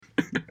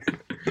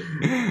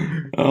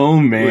Oh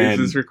man. Wait, is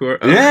this record?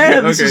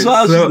 Yeah, this is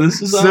awesome.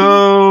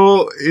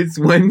 So it's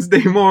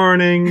Wednesday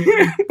morning.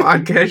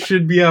 Podcast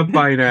should be up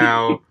by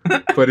now,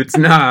 but it's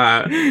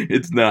not.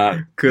 It's not.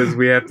 Because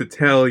we have to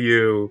tell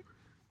you.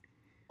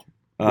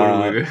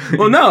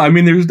 Well, no, I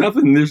mean, there's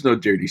no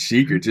dirty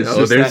secrets. It's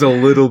just there's that, a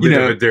little bit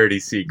of a dirty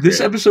secret. This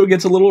episode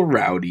gets a little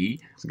rowdy.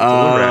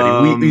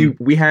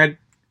 We had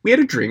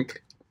a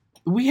drink.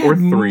 We had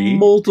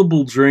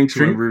multiple drinks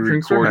when we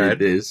recorded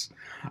this.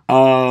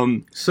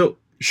 So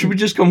should we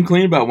just come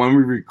clean about when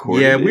we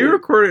recorded? Yeah, we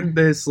recorded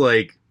this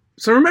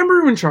So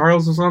remember when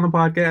Charles was on the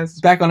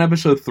podcast? Back on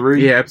episode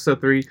 3? Yeah,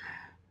 episode 3.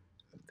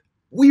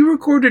 We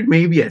recorded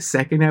maybe a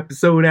second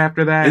episode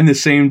after that. In the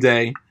same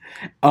day.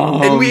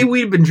 And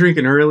we'd been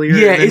drinking earlier.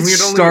 Yeah, it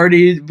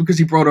started because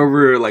he brought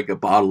over a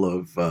bottle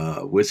of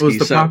whiskey. It was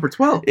the proper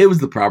 12. It was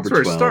the proper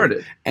 12. That's where it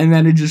started. And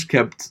then it just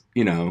kept,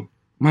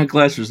 my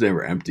glass was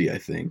never empty, I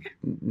think.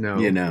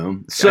 No.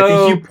 So I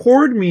think you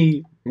poured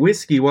me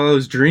whiskey while I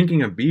was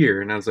drinking a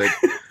beer, and I was like,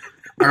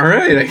 all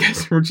right, I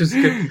guess we're just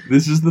gonna...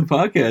 This is the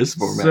podcast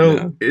format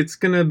now. It's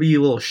going to be a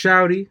little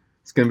shouty.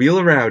 It's going to be a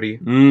little rowdy.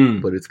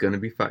 But it's going to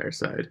be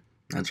fireside.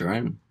 That's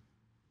right.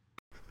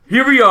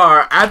 Here we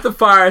are at the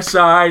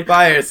fireside.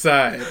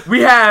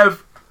 We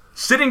have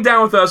sitting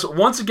down with us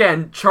once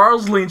again,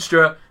 Charles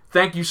Leenstra.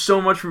 Thank you so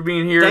much for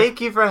being here.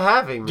 Thank you for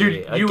having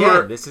me.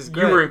 Dude, this is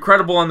great. You were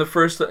incredible on the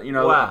first,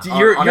 Wow.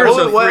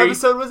 What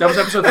episode was that? That was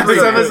episode 3.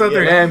 Episode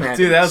 3. Yeah, man.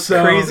 Dude, that was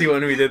crazy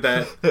when we did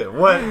that.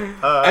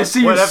 I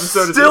see what you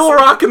episode still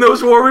rocking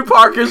those Warby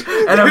Parkers,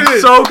 and I'm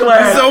so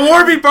glad It's a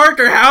Warby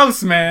Parker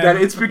house, man. that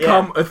it's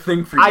become a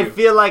thing for you. I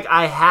feel like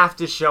I have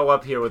to show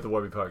up here with the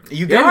Warby Parkers.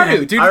 You got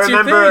to, dude. I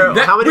remember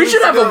That- how many we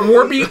should weeks have ago? a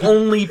Warby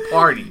only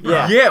party.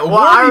 Yeah. Yeah, Well,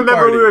 I Warby remember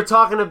party. we were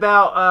talking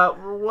about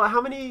how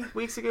many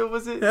weeks ago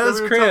was it? That was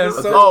we were crazy. talking That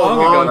was about? so long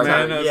ago, long man.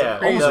 time. That was Yeah,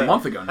 crazy. Almost a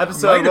month ago now.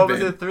 Episode, Might have what was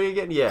been. it, 3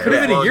 again? Yeah. Could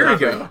have been a well, year not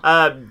ago.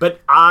 But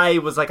I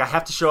was like, I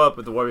have to show up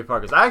with the Warby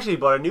Parkers. I actually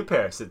bought a new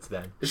pair since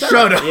then.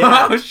 Shut up.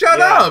 Yeah. Shut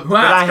Yeah. up. But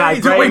I had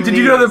Wait, brand did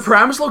you go to the knees.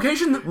 Paramus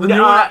location? The new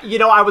No,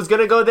 one? I was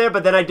gonna go there,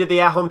 but then I did the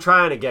at-home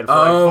try-on again for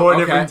Oh, 4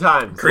 okay. different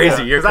times.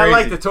 Crazy, you're Because I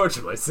like crazy. to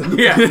torture myself.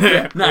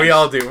 Yeah. Nice. We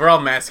all do. We're all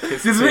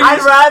masochists. This is-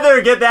 I'd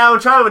rather get the at-home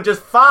try-on with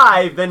just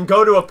 5 than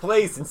go to a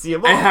place and see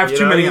them all. And have you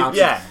too know many what I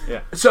mean? options. Yeah.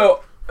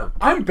 So,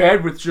 I'm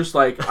bad with just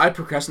I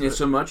procrastinate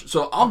so much.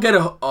 So, I'll get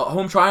a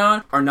home try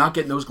on or not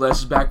getting those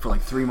glasses back for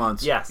 3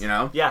 months. Yes. You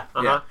know? Yeah.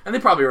 Uh-huh. Yeah. And they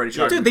probably already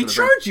charge Dude, me they for the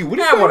thing. charge you. What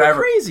are Yeah, you whatever.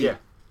 crazy? Yeah.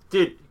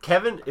 Dude,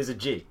 Kevin is a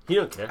G. He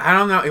don't care. I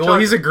don't know. Well,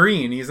 he's a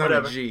green. He's not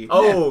Whatever. a G.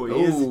 Oh, Yeah.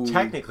 he Ooh. is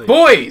technically.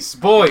 Boys.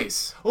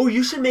 Oh,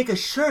 you should make a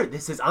shirt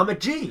that says I'm a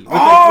G.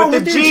 With the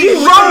the G G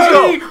logo.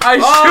 I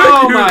should.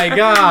 Oh do my that.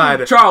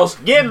 god. Charles,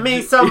 Give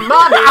me some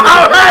money.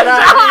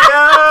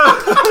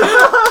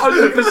 I was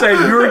going to say,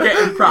 you were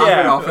getting profit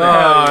Yeah. off of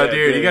that. Oh, yeah,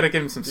 dude, you dude. gotta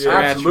give him some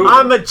scratch. absolutely.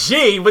 I'm a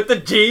G with the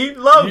G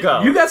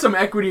logo. You got some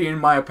equity in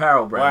my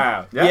apparel brand.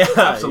 Wow. Yeah,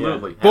 Yeah,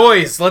 absolutely.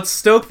 Boys, let's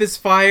stoke this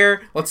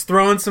fire. Let's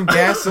throw in some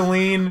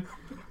gasoline.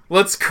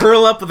 Let's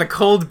curl up with a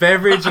cold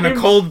beverage and a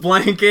cold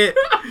blanket.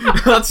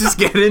 Let's just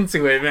get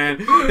into it, man.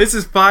 This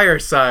is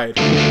Fireside.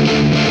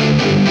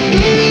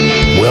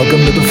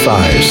 Welcome to the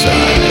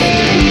Fireside.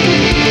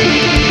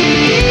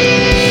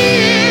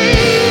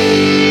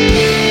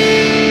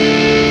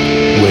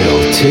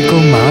 Will tickle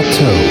my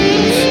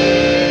toes.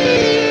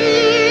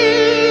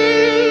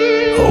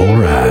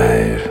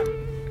 Alright.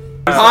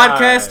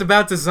 Podcast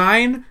about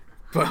design,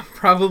 but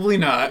probably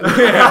not.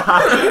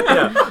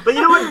 Yeah. But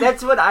you know what?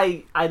 That's what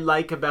I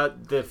like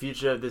about the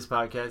future of this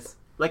podcast.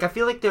 Like, I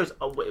feel like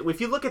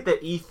if you look at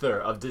the ether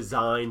of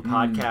design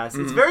podcasts,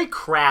 it's very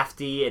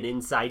crafty and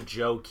inside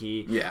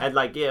jokey. Yeah.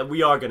 And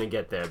we are going to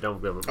get there.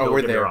 Don't get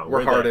we're me there. wrong.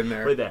 We're hard in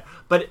there. We're there.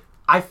 But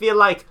I feel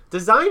like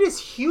design is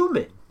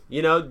human.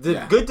 You know,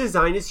 good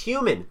design is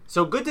human.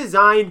 So good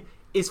design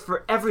is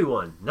for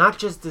everyone, not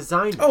just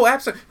designers. Oh,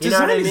 absolutely. You know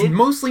Design what I is mean?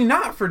 mostly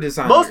not for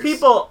designers. Most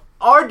people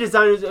are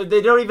designers.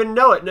 They don't even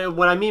know it. No,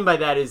 what I mean by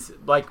that is,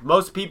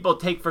 most people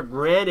take for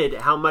granted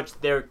how much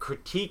they're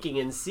critiquing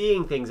and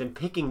seeing things and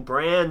picking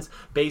brands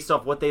based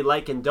off what they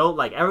like and don't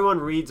like. Everyone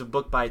reads a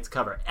book by its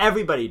cover.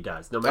 Everybody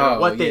does, no matter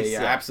what they say.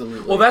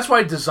 absolutely. Well, that's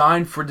why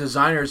design for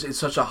designers is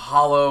such a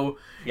hollow...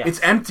 Yes. It's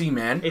empty,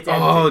 man. It's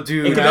empty. Oh,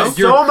 dude, It could no.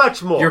 be so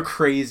much more. You're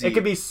crazy. It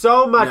could be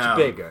so much No.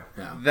 bigger.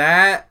 No.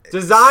 That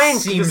Design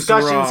seems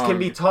discussions wrong. can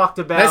be talked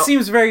about. That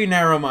seems very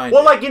narrow-minded.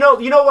 Well,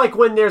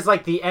 when there's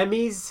the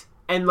Emmys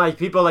and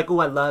people are like, "Oh,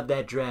 I love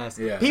that dress."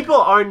 Yeah. People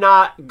are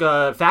not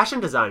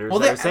fashion designers. well,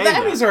 that the are saying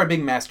Emmys that. are a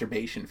big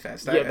masturbation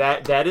fest. Yeah,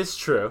 that is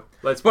true.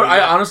 Let's. But bring I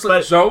that-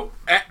 honestly... but-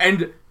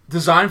 and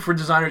design for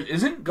designers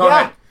isn't? Go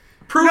Yeah. ahead.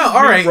 Prove No, me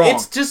all right. wrong.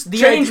 It's just the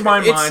Change idea- my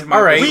it's- mind.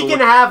 all right. we can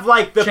have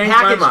the Change my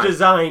package mind.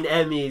 design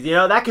Emmys.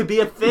 That could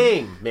be a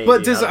thing. Maybe.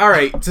 But all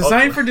right, design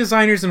Hopefully. for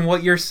designers and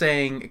what you're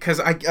saying,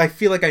 because I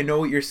feel like I know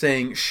what you're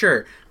saying.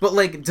 Sure, but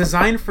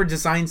design for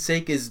design's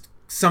sake is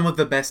some of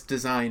the best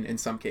design in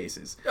some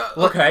cases.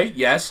 Okay,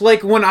 yes.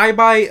 Like when I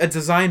buy a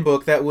design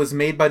book that was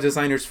made by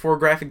designers for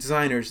graphic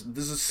designers,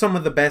 this is some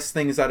of the best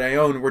things that I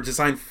own were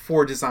designed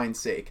for design's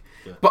sake.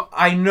 But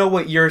I know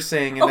what you're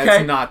saying, and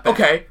that's not that.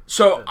 Okay,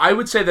 so I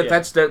would say that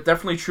that's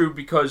definitely true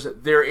because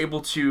they're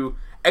able to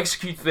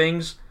execute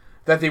things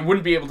that they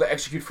wouldn't be able to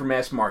execute for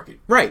mass market.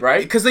 Right.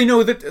 Right? Because they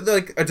know that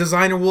like a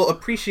designer will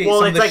appreciate some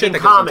of the it's shit like in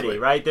that goes into comedy,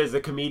 it. right? There's a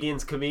comedian.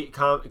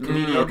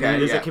 okay,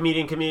 There's a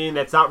comedian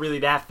that's not really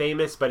that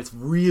famous, but it's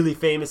really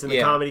famous in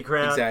the comedy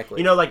crowd. Exactly.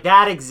 You know, like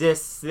that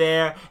exists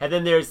there, and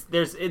then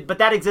but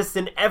that exists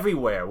in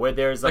everywhere where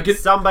there's like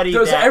somebody.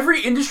 Does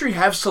every industry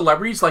have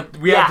celebrities? Like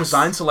we have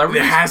design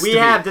celebrities. We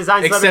have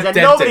design celebrities that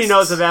nobody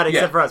knows about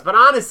except for us. But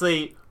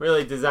honestly,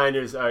 really,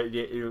 designers are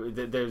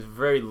there's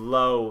very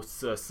low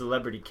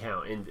celebrity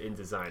count in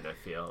design. I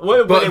feel.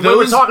 When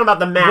we're talking about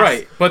the mass,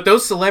 right? But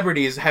those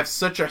celebrities have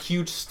such a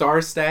huge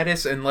star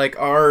status in like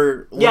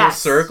our little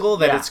circle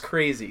that it's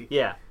crazy.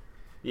 Yeah,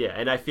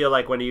 and I feel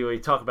like when you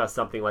talk about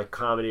something like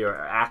comedy or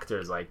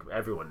actors, like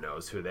everyone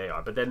knows who they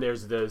are. But then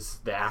there's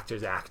the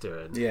actor's actor,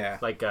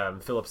 and like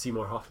Philip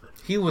Seymour Hoffman.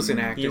 He was an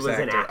actor's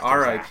actor.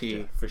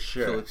 R.I.P. for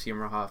sure. Philip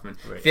Seymour Hoffman.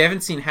 Right. If you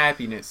haven't seen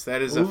Happiness,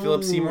 that is a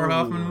Philip Seymour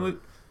Hoffman movie.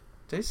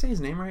 Did I say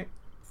his name right?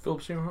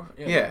 Philip Seymour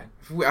Hoffman? Yeah.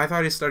 I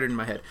thought it started in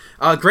my head.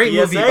 Great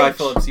movie by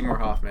Philip Seymour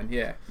Hoffman.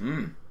 Yeah.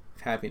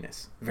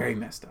 Happiness. Very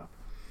messed up.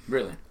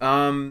 Really?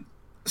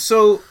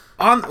 So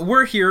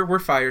we're here. We're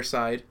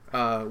fireside.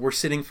 We're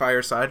sitting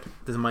fireside.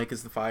 The mic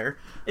is the fire.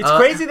 It's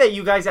crazy that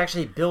you guys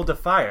actually build a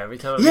fire every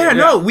time.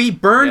 We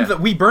burn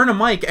we burn a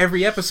mic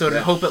every episode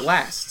and hope it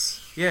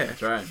lasts. Yeah.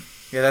 That's right.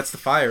 Yeah, that's the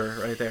fire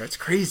right there. It's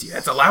crazy.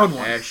 That's a loud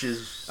one.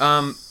 Ashes.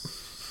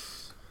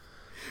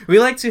 We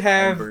like to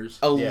have Embers.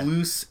 a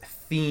loose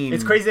theme.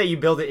 It's crazy that you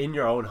build it in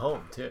your own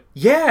home too.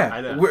 Yeah,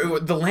 I know.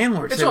 The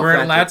landlord said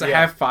we're allowed to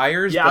have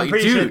fires. Yeah, but I'm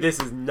pretty sure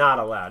this is not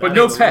allowed. But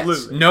no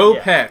pets. No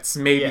pets.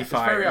 Maybe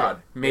fire. It's very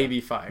odd.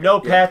 Maybe fire. No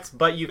pets,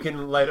 but you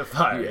can light a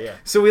fire. Yeah.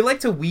 So we like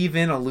to weave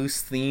in a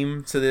loose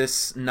theme to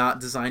this Not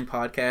Design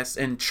podcast.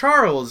 And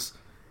Charles,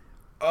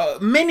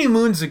 many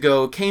moons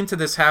ago, came to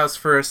this house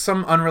for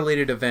some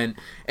unrelated event.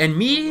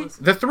 And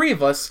the three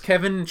of us,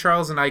 Kevin,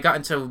 Charles, and I, got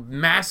into a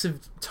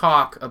massive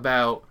talk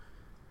about...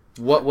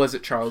 What was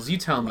it, Charles? You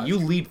tell me. You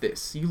lead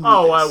this.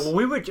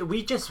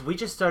 this. We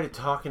just started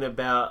talking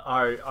about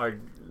our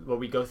what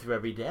we go through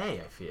every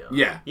day. I feel.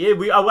 Yeah. Yeah.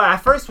 At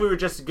first we were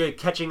just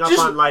catching up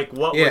on like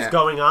what was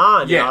going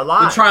on in our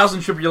lives, the trials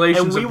and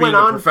tribulations. And we of being went a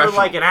on professional. for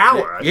like an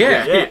hour.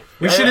 Yeah.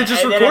 We should have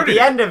just recorded. And at the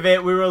end of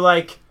it, we were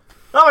like,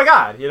 "Oh my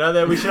god!"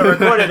 That we should have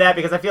recorded that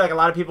because I feel like a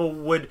lot of people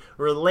would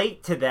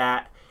relate to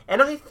that.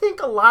 And I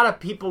think a lot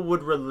of people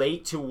would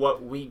relate to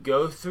what we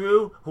go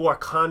through who are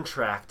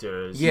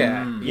contractors.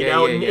 In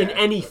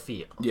any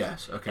field.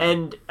 Yes, okay.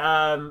 And,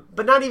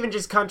 but not even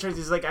just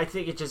contractors. Like, I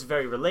think it's just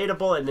very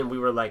relatable. And then we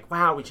were like,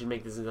 wow, we should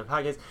make this into a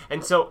podcast.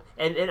 And so,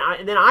 and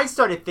then I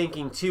started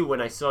thinking too,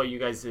 when I saw you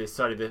guys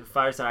started the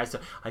Fireside,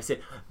 I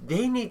said,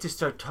 they need to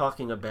start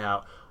talking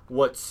about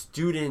what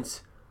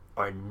students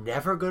are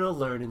never going to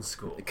learn in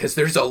school. Because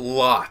there's a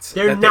lot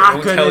they're not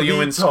going to tell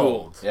you in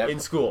school. In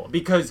school.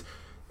 Because...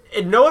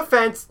 And no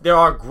offense, there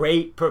are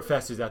great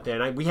professors out there,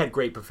 and we had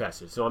great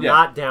professors, so I'm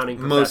not downing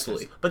professors.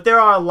 Mostly. But there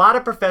are a lot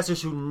of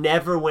professors who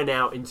never went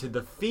out into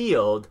the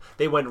field.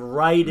 They went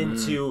right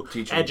into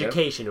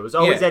education. It was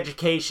always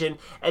education,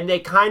 and they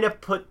kind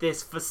of put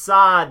this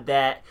facade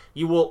that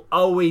you will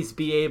always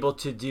be able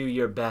to do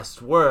your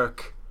best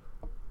work,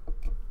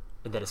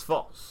 and that is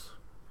false.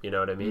 You know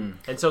what I mean?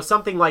 And so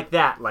something like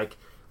that, like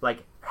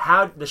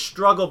how the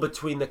struggle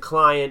between the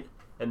client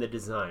and the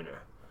designer.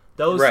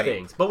 Those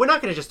things. But we're not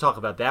going to just talk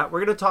about that.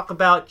 We're going to talk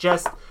about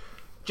just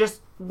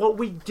what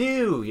we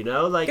do,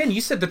 like... Again,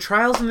 you said the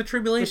trials and the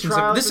tribulations.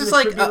 This is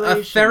like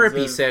a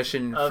therapy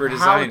session for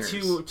designers. How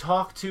to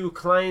talk to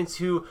clients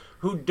who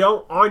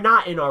are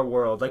not in our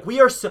world. Like, we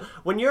are so...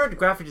 When you're a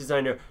graphic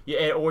designer,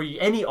 or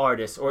any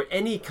artist, or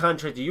any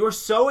contractor, you're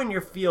so in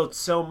your field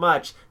so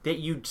much that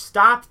you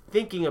stop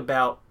thinking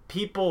about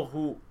people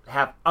who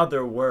have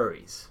other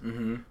worries.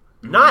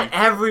 Not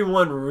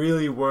everyone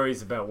really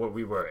worries about what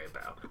we worry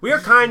about. We are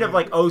kind of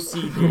like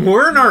OCD.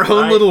 We're in our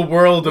own little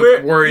world of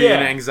worry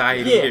and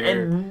anxiety here.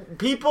 And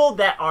people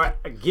that are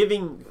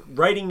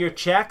writing your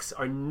checks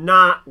are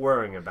not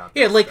worrying about that.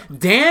 Yeah, like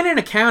Dan in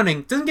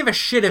accounting doesn't give a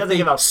shit if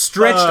they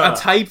stretched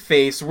a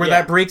typeface where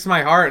that breaks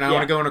my heart and I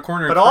want to go in a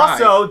corner and cry.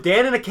 But also,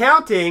 Dan in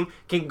accounting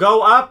can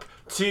go up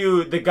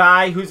to the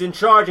guy who's in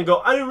charge and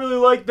go, I didn't really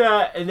like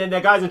that. And then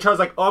that guy's in charge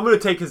like, oh, I'm going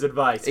to take his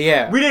advice.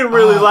 Yeah. We didn't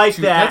really like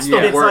that. That's the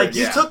and it's word, like,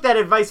 you took that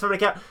advice from an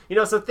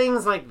accountant. So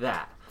things like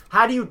that.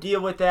 How do you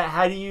deal with that?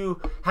 How do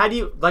you,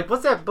 like,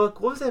 what's that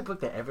book? What was that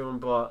book that everyone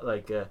bought?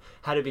 Like,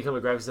 How to Become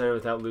a Graphic Designer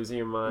Without Losing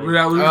Your Mind?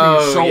 Without losing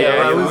your soul.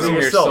 Yeah, losing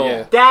your soul.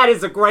 Yeah. That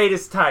is the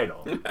greatest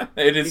title.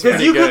 It is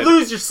because you could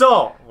lose your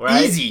soul,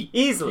 right?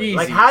 Easily.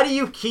 Like, how do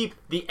you keep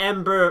the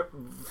ember?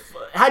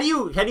 How do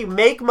you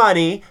make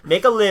money,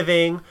 make a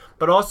living,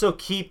 but also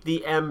keep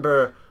the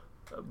ember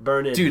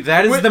burning? Dude,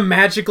 that is the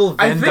magical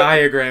Venn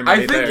diagram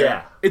right there.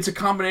 Yeah. It's a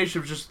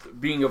combination of just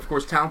being, of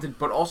course, talented,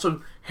 but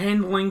also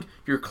handling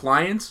your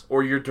clients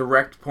or your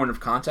direct point of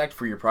contact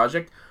for your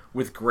project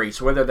with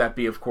grace. Whether that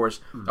be, of course,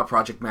 a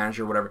project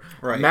manager or whatever.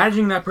 Right.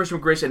 Managing that person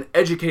with grace and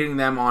educating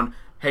them on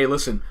hey,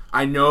 listen,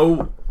 I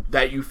know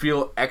that you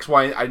feel X,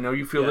 Y, I know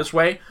you feel this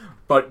way,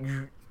 but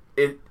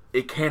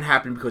it can't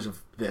happen because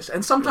of this.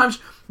 And sometimes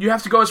you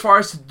have to go as far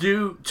as to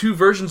do 2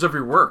 versions of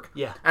your work.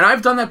 Yeah. And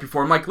I've done that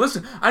before. I'm like,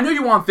 listen, I know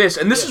you want this,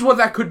 and this is what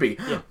that could be,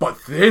 but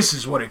this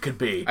is what it could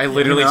be. I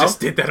literally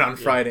just did that on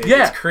Friday.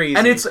 Yeah. It's crazy.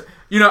 And it's,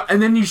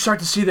 and then you start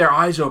to see their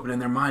eyes open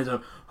and their minds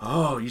open.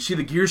 Oh, you see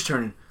the gears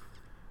turning.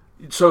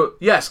 So,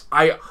 yes,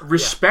 I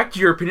respect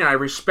your opinion. I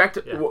respect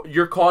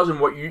your cause and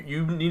what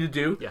you need to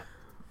do. Yeah.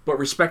 But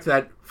respect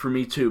that for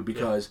me, too,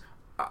 because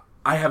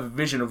I have a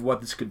vision of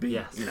what this could be,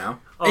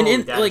 Oh, and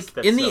in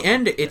the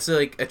end, it's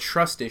like a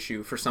trust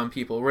issue for some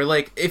people. Where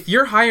like, if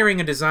you're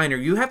hiring a designer,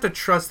 you have to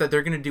trust that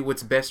they're going to do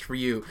what's best for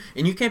you,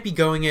 and you can't be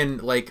going in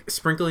like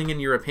sprinkling in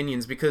your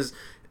opinions because.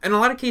 In a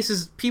lot of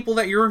cases, people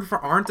that you're working for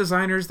aren't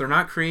designers. They're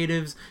not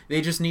creatives. They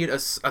just need a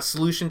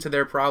solution to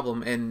their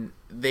problem, and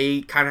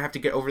they kind of have to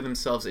get over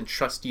themselves and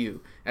trust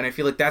you. And I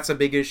feel like that's a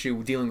big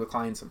issue dealing with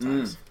clients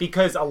sometimes.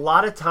 Because a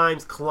lot of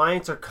times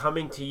clients are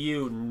coming to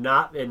you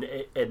not, and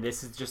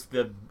this is just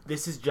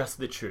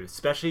the truth.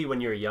 Especially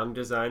when you're a young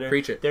designer,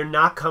 Preach it. They're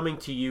not coming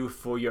to you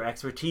for your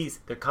expertise.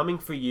 They're coming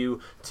for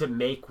you to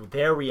make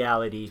their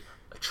reality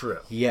true.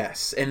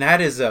 Yes, and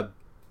that is a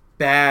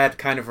bad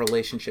kind of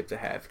relationship to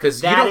have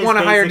because you don't want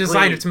to hire a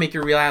designer to make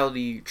your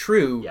reality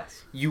true.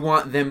 Yes. You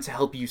want them to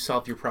help you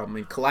solve your problem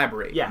and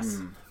collaborate. Yes.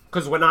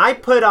 Because when I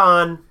put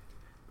on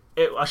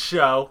a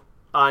show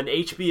on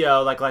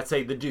HBO, like let's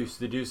say The Deuce.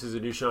 The Deuce is a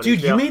new show on Dude,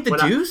 HBO. you made The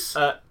Deuce?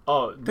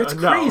 That's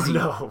crazy.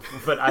 No,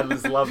 but I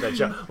just love that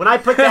show. When I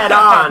put that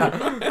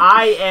on,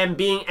 I am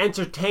being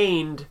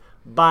entertained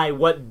by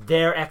what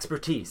their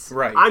expertise.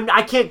 Right.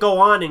 I can't go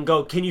on and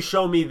go, can you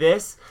show me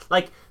this?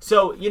 Like,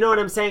 so, you know what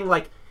I'm saying?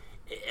 Like,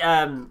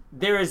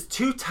 there is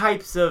 2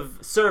 types of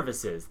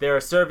services. There are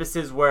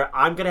services where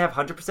I'm going to have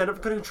 100%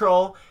 of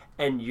control,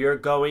 and you're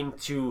going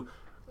to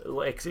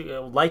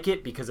like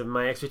it because of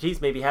my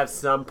expertise, maybe have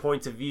some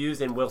points of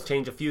views, and we'll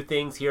change a few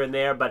things here and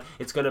there, but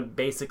it's going to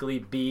basically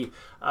be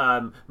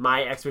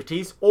my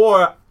expertise,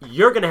 or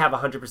you're going to have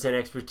 100%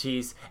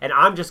 expertise, and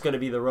I'm just going to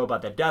be the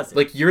robot that does it.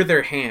 Like, you're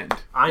their hand,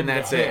 I'm and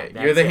that's the hand, it.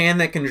 that's You're the it.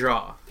 hand that can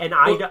draw. And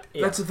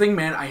That's the thing,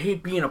 man. I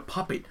hate being a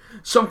puppet.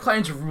 Some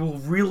clients will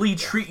really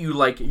treat you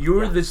like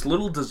you're this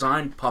little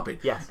design puppet.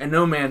 Yes. And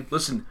no, man,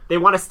 listen. They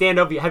want to stand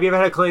over you. Have you ever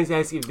had a client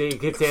ask if they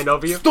could stand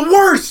over you? The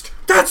worst!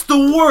 That's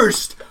the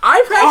worst!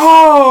 I've had...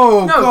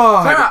 Oh, no,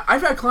 God! time out.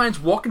 I've had clients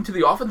walk into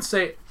the office and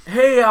say,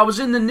 hey, I was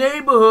in the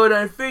neighborhood.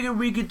 I figured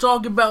we could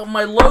talk about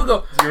my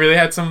logo. You really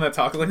had someone that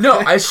talked like No,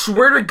 that? I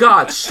swear to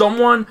God,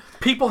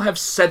 people have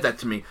said that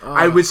to me.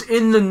 I was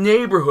in the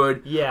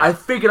neighborhood. Yeah. I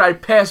figured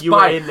I'd pass You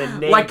by. were in the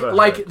neighborhood.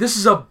 Like this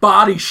is a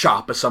body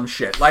shop or some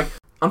shit. Like,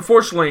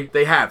 unfortunately,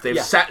 they have.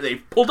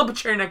 They've pulled up a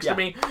chair next to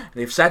me, and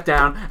they've sat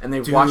down, and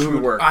they've watched me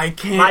work. I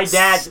can't My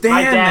dad,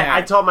 that.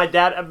 I told my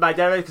dad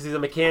because he's a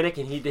mechanic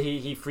and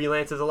he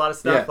freelances a lot of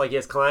stuff, Yeah. like he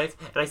has clients.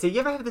 And I say, you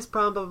ever have this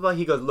problem, blah, blah, blah?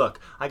 He goes, look,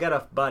 I got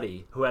a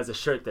buddy who has a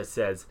shirt that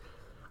says,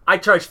 I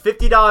charge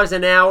 $50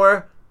 an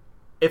hour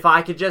if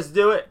I could just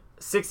do it,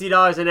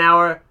 $60 an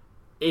hour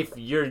if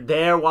you're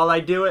there while I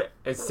do it,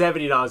 and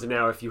 $70 an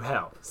hour if you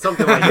help.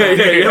 Something like that.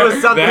 It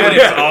was something That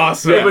is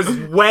awesome. It was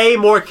way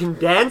more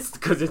condensed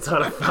because it's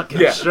on a fucking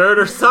shirt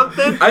or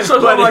something. I saw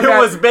something but like it that.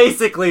 was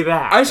basically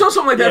that. I saw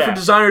something like that Yeah. for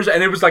designers,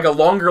 and it was like a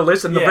longer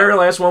list, and the very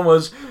last one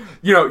was,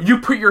 you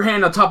put your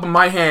hand on top of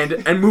my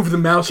hand and move the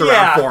mouse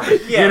around for me.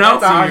 Yeah, you know?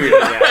 that's weird.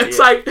 Yeah, It's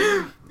like,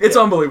 it's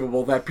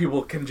unbelievable that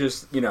people can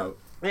just,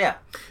 Yeah.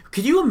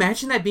 Could you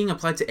imagine that being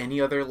applied to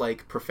any other,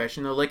 like,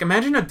 profession, though? Like,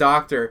 imagine a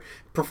doctor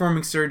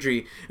performing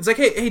surgery. It's like,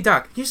 hey,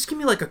 doc, can you just give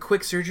me, like, a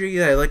quick surgery?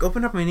 Yeah, like,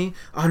 open up my knee.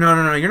 Oh,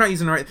 no, you're not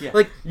using the right... Yeah.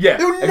 Like, Yeah,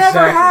 it would never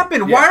exactly.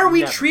 happen. Yeah, Why are we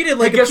never. treated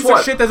like Hey, a guess piece what?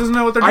 of shit that doesn't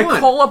know what they're doing? I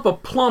call up a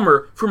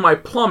plumber for my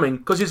plumbing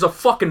because he's a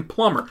fucking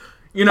plumber.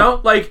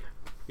 Like,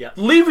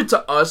 leave it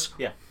to us.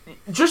 Yeah.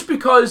 Just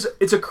because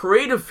it's a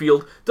creative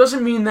field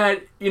doesn't mean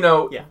that,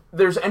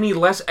 there's any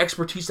less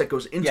expertise that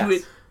goes into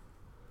it.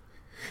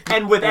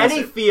 And with That's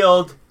any it.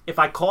 field, if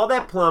I call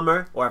that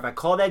plumber or if I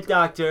call that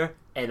doctor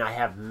and I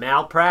have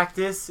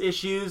malpractice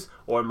issues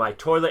or my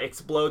toilet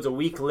explodes a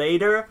week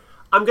later,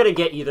 I'm going to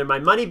get either my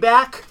money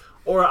back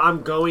or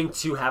I'm going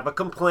to have a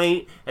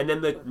complaint, and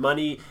then the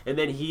money, and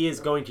then he is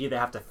going to either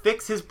have to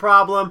fix his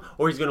problem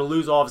or he's going to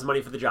lose all of his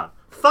money for the job.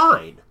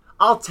 Fine.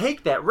 I'll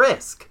take that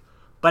risk,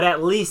 but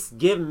at least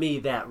give me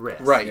that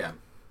risk. Right. Yeah.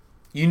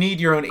 You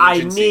need your own I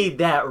agency. need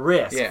that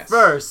risk Yes.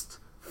 first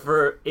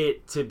for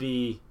it to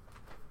be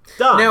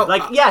done.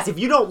 Now, yes, if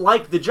you don't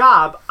like the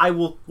job, I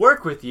will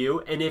work with you,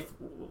 and if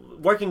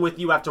working with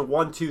you after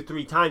 1, 2,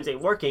 3 times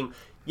ain't working,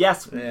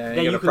 yes, then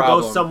you you got a can go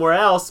problem. somewhere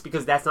else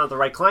because that's not the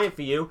right client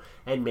for you,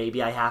 and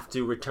maybe I have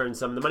to return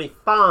some of the money.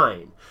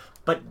 Fine.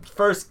 But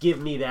first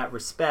give me that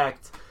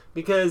respect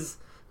because,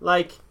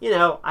 I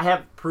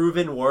have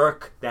proven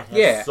work that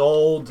has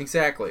sold.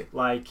 Exactly.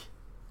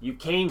 You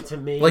came to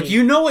me.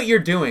 You know what you're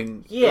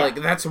doing. Yeah.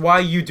 That's why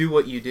you do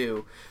what you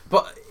do.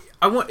 But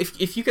I want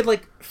if you could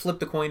flip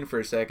the coin for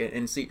a second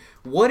and see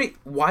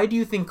why do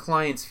you think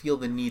clients feel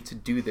the need to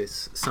do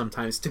this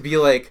sometimes, to be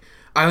like,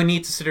 I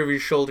need to sit over your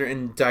shoulder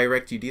and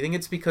direct you. Do you think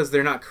it's because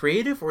they're not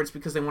creative, or it's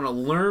because they want to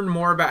learn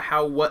more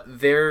about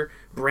what their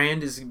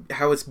brand is,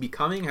 how it's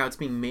becoming, how it's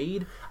being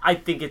made? I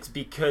think it's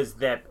because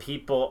that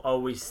people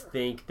always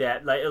think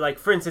that, like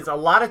for instance, a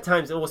lot of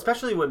times, well,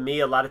 especially with me,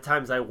 a lot of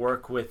times I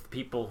work with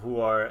people who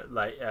are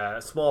like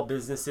small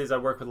businesses. I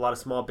work with a lot of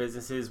small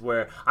businesses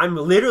where I'm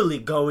literally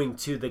going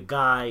to the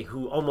guy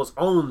who almost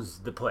owns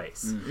the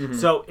place. Mm-hmm.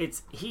 So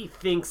he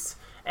thinks,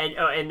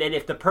 and then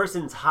if the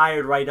person's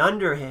hired right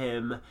under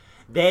him,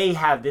 they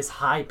have this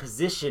high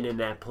position in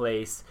that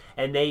place,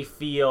 and they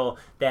feel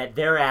that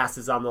their ass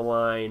is on the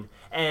line,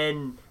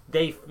 and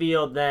they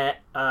feel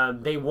that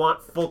they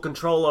want full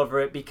control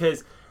over it,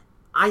 because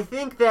I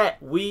think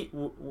that we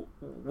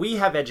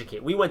have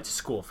educated. We went to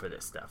school for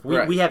this stuff.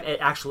 We have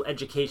actual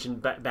education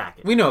back.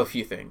 We know a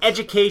few things.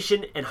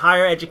 Education and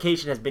higher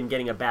education has been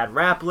getting a bad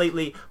rap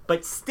lately,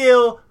 but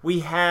still we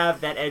have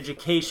that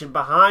education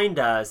behind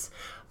us.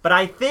 But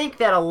I think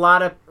that a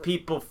lot of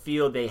people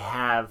feel they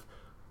have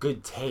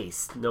good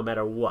taste no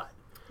matter what.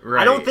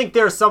 Right. I don't think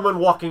there's someone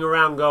walking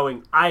around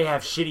going, I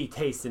have shitty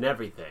taste in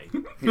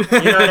everything. You know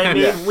what I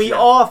mean? We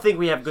all think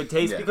we have good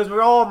taste because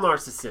we're all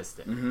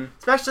narcissistic,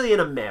 especially in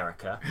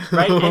America,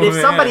 right? And if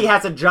somebody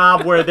has a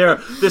job where they're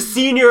the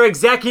senior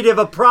executive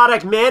of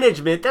product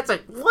management, that's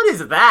like, what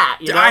is that?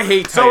 You know? I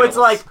hate titles. So it's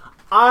like,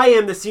 I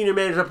am the senior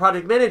manager of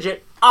product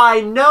management.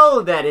 I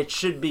know that it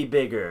should be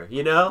bigger,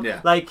 you know?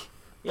 Yeah. Like,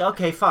 yeah,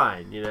 okay,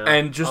 fine, you know.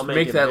 And just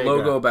make that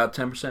logo about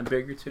 10%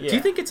 bigger too. Yeah. Do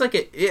you think it's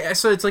like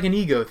so it's like an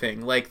ego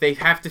thing? Like they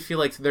have to feel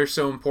like they're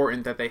so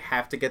important that they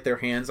have to get their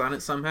hands on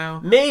it somehow?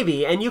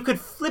 Maybe, and you could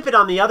flip it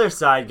on the other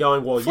side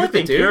going, well, you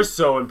think you're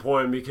so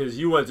important because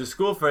you went to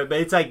school for it, but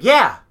it's like,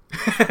 yeah.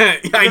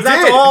 Because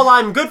that's all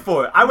I'm good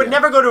for. I would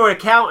never go to an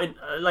accountant.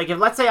 Like, if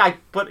let's say I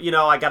put,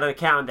 I got an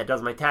accountant that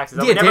does my taxes.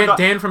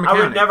 Dan from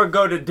accounting. I would never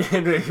go to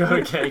Dan.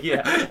 Okay,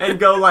 yeah, and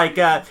go like,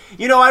 I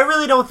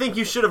really don't think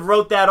you should have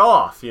wrote that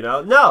off.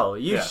 No,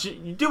 you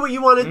do what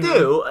you want to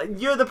do.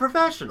 You're the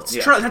professional.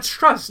 That's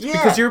trust. Yeah.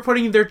 Because you're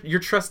putting your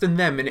trust in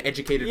them, an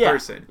educated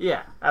person.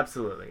 Yeah,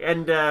 absolutely.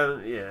 And I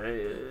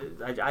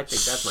think that's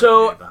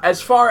so.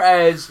 As far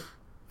as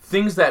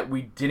things that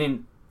we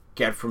didn't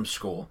get from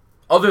school,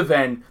 other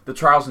than the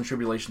trials and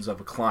tribulations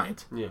of a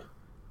client,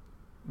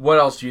 what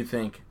else do you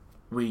think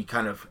we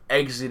kind of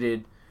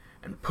exited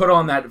and put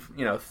on that,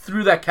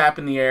 threw that cap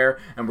in the air,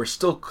 and we're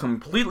still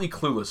completely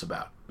clueless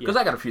about? Because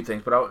I got a few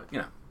things, but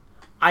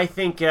I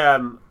think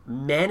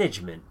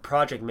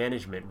project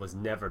management was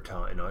never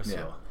taught in our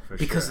school.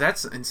 Because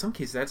that's, in some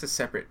cases, that's a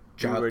separate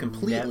job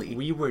completely.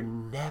 We were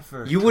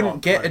never. You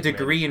wouldn't get a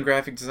degree in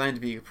graphic design to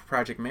be a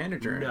project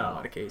manager in a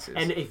lot of cases.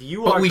 And if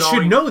you but we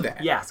should know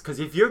that. Yes, because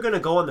if you're going to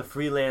go on the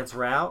freelance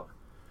route,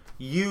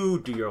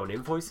 you do your own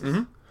invoices.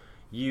 Mm-hmm.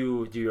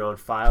 You do your own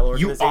file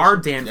organization. You are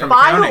Dan from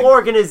File accounting.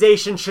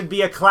 Organization should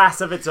be a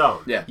class of its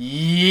own. Yeah.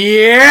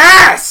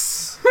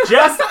 Yes!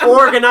 Just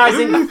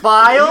organizing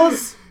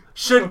files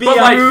should be a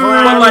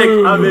class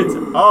of its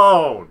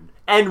own.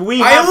 And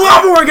I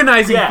love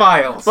organizing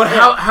files. But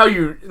how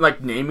you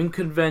like naming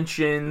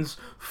conventions,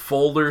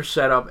 folder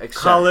setup,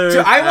 etc. Colors.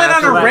 Dude, I went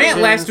on a rant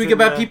last week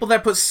about people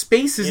that put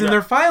spaces in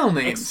their file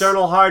names.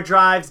 External hard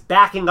drives,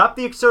 backing up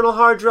the external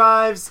hard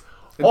drives.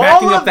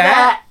 Backing up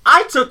that?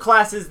 I took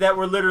classes that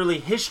were literally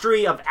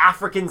history of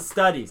African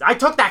studies. I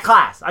took that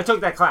class. I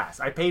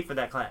paid for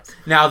that class.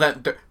 Now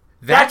that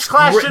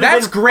class should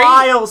have been great.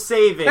 File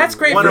saving. That's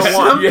great 101. for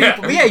some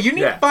people. Yeah, you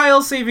need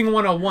file saving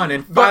 101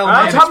 and file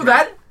management. On top of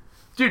that,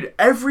 dude,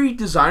 every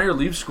designer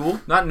leaves school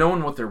not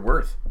knowing what they're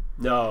worth.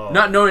 No.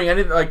 Not knowing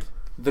anything. Like,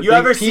 the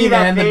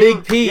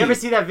big P. You ever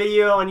see that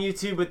video on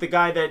YouTube with the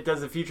guy that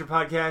does the Future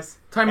podcast?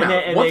 Time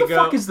out. What the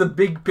fuck is the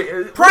big P?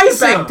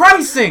 Pricing! Oh,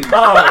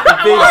 the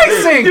big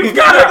pricing! You've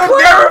got to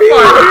clarify.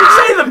 You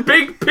say the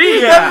big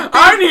P. Yeah.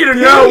 I need to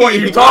know what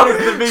you're talking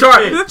about.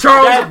 Sorry,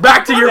 Charles,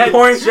 back to your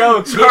point.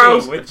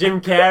 Charles, with Jim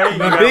Carrey.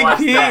 The big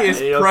P is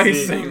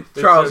pricing.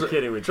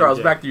 Charles,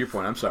 back to your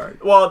point. I'm sorry.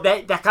 Well,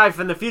 that guy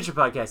from the Future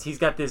podcast, he's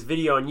got this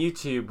video on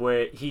YouTube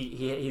where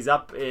he's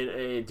up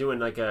doing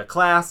like a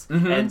class,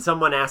 and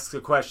someone asks a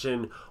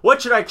question,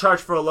 what should I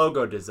charge for a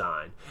logo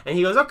design? And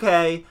he goes,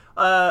 okay,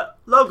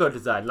 logo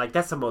design. Like,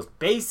 that's the most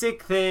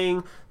basic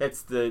thing.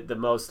 That's the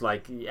most,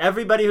 like,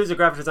 everybody who's a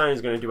graphic designer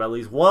is going to do at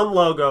least one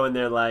logo in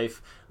their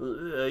life.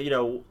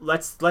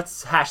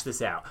 Let's hash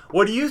this out.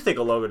 What do you think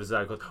a logo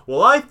design costs?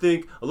 Well, I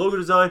think a logo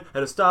design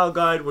and a style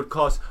guide would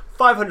cost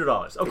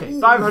 $500. Okay,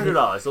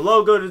 $500. The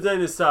logo design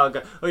and style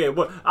guide. Okay,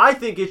 well, I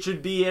think it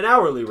should be an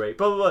hourly rate.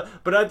 Blah, blah, blah.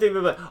 But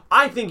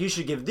I think you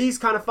should give these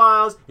kind of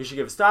files. You should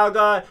give a style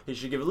guide. You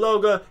should give a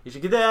logo. You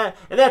should give that.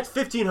 And that's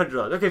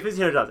 $1,500. Okay,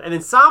 $1,500. And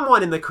then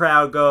someone in the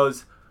crowd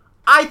goes,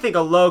 I think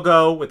a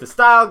logo with a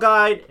style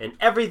guide and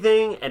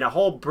everything and a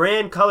whole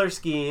brand color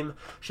scheme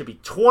should be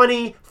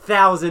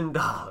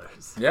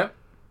 $20,000. Yep.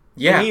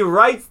 Yeah. And he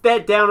writes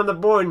that down on the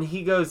board and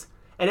he goes,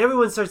 and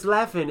everyone starts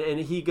laughing and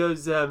he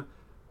goes,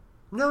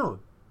 no,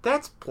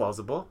 that's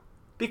plausible.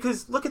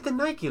 Because look at the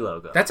Nike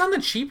logo. That's on the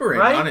cheaper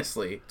end, Right?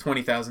 honestly.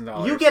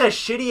 $20,000. You get a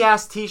shitty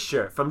ass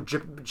T-shirt from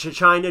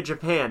China,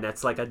 Japan.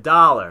 That's like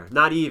 $1,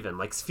 not even,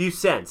 like a few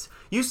cents.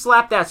 You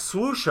slap that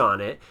swoosh on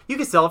it, you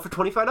can sell it for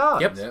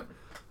 $25. Yep. Yep.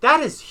 That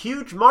is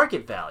huge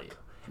market value.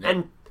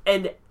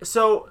 And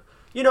so,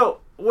 you know,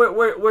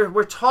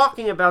 we're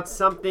talking about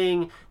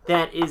something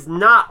that is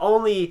not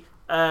only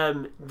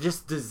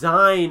just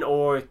design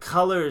or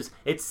colors.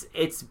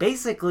 It's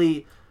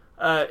basically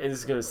and this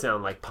is gonna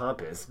sound like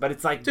pompous, but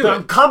it's like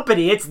the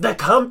company. It's the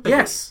company.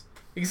 Yes.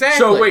 Exactly.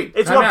 So wait,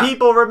 It's time what out.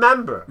 people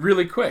remember.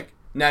 Really quick.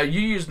 Now you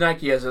use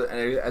Nike as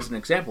an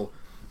example.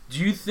 Do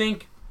you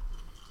think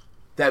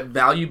that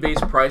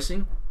value-based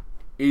pricing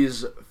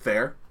is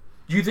fair?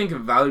 Do you think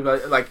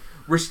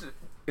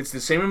it's the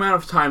same amount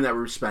of time that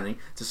we're spending,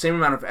 it's the same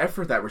amount of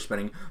effort that we're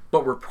spending,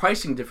 but we're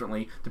pricing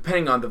differently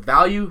depending on the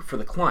value for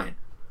the client,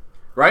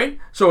 right?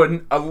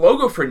 So a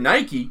logo for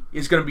Nike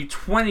is going to be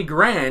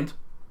 $20,000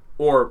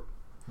 or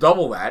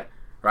double that,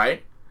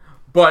 right?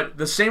 But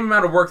the same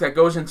amount of work that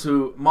goes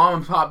into mom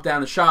and pop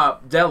down the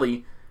shop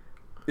deli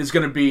is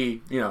going to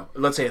be,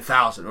 let's say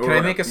 1,000. Can I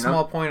make a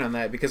small point on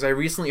that? Because I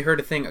recently heard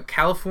a thing.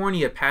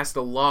 California passed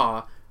a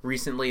law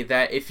recently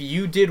that if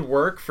you did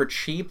work for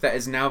cheap that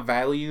is now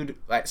valued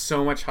at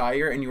so much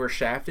higher and you were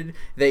shafted,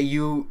 that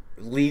you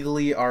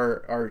legally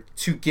are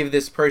to give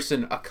this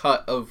person a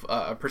cut of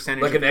a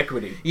percentage. Like an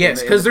equity.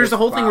 Yes, because there's a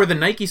whole thing where the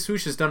Nike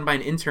swoosh is done by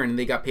an intern and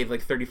they got paid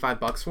like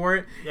 $35 for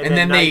it. And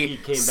then Nike they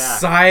came back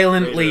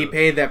silently later.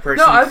 paid that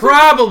person I think-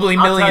 probably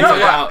millions tell of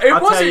you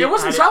what, dollars. It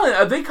wasn't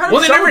silent. They kind of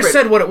Well, they never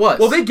said what it was.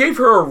 Well, they gave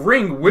her a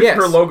ring with Yes.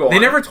 her logo on They it.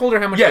 never told her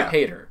how much Yeah. they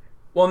paid her.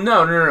 Well,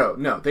 no.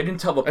 They didn't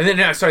tell the... And then,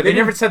 they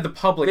never said the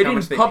public They how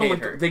didn't much they public. paid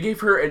her. They gave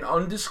her an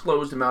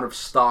undisclosed amount of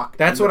stock.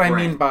 That's in the what I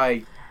brand. mean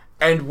by...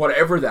 And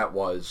whatever that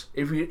was,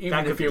 even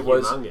could if be it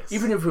was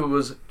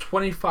humongous.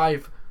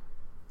 25,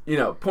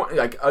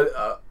 like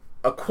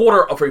a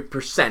quarter of a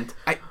percent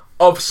I-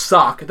 of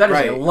stock, that is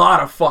Right. a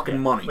lot of fucking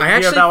money. I You hear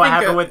actually about what think,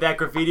 happened with that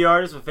graffiti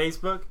artist with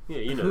Facebook? Yeah,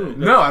 you know. that.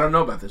 No, I don't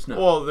know about this. No.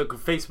 Well,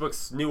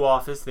 Facebook's new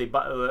office,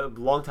 a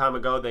long time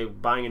ago, they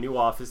buying a new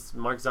office.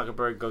 Mark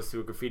Zuckerberg goes to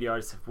a graffiti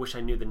artist. I wish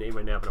I knew the name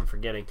right now, but I'm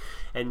forgetting.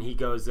 And he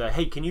goes,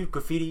 "Hey, can you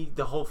graffiti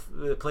the whole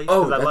place?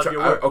 Oh, Because I that's love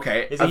your right. work."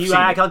 Okay, Is I've it, seen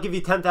it. I'll give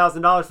you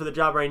 $10,000 for the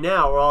job right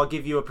now, or I'll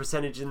give you a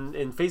percentage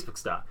in Facebook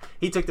stock.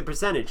 He took the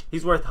percentage.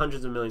 He's worth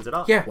hundreds of millions of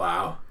dollars. Yeah.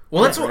 Wow.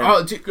 Well, that's Yeah, what...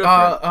 man. Good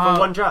for For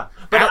one job.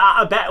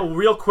 But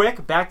real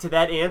quick, back to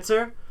that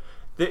answer.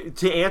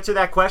 To answer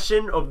that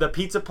question of the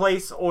pizza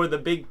place or the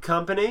big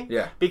company,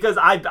 Yeah. because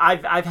I've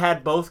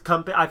had both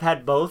I've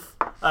had both.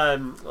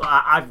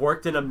 I've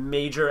worked in a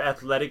major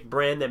athletic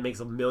brand that makes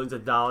millions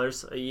of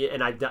dollars,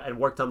 and I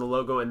worked on the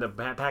logo and the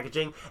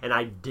packaging, and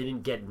I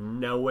didn't get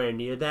nowhere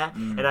near that.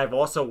 And I've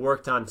also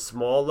worked on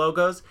small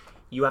logos.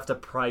 You have to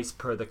price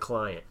per the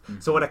client.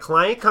 So when a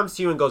client comes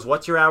to you and goes,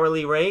 "What's your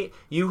hourly rate?"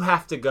 You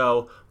have to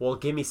go, "Well,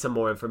 give me some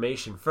more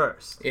information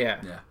first." Yeah.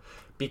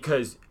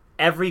 Because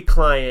every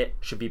client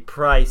should be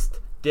priced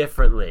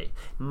differently.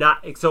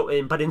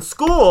 But in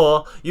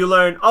school, you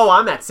learn, "Oh,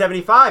 I'm at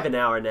 $75 an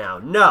hour now."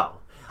 No.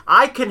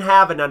 I can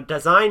have a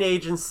design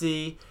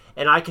agency,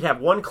 and I could have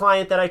one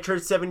client that I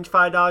charge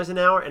 $75 an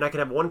hour, and I could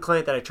have one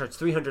client that I charge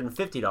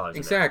 $350 an hour.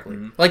 Exactly.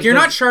 Like, you're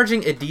not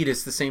charging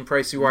Adidas the same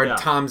price you are No.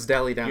 Tom's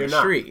Deli down You're the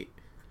not. street.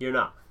 You're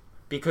not.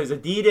 Because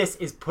Adidas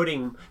is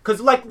putting...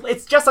 Because,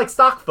 it's just like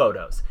stock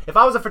photos. If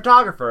I was a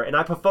photographer and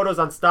I put photos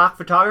on stock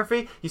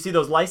photography, you see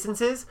those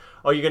licenses?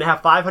 Or you're going to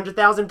have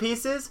 500,000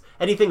 pieces?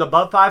 Anything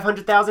above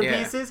 500,000 Yeah.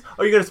 pieces?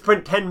 Or you're going to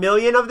print 10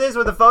 million of this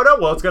with a photo?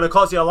 Well, it's going to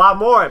cost you a lot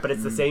more, but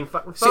it's the same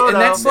fucking photo. and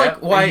that's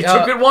like why... And you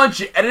took it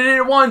once, you edited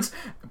it once,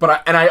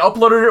 and I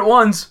uploaded it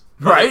once,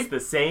 But right? It's the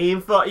same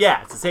photo.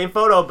 Yeah, it's the same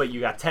photo, but you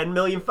got 10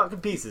 million fucking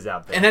pieces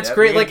out there. And that's Yep.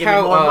 great, You're like gonna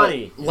give me how more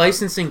money.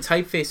 licensing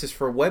typefaces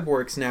for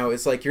WebWorks now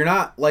is like you're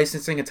not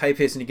licensing a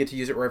typeface and you get to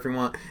use it wherever you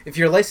want. If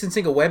you're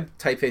licensing a web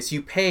typeface,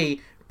 you pay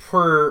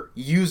per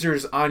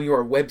users on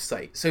your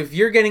website. So if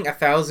you're getting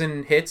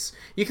 1,000 hits,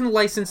 you can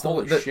license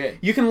Holy the shit.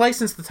 you can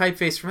license the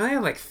typeface for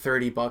like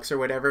 $30 or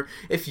whatever.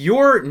 If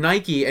you're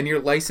Nike and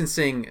you're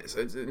licensing,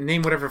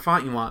 name whatever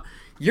font you want,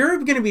 you're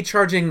going to be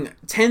charging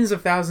tens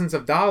of thousands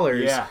of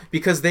dollars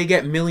because they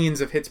get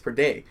millions of hits per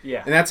day.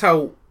 Yeah. And that's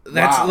how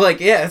that's Wow.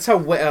 that's how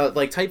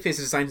Typeface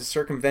design has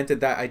circumvented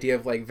that idea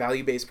of like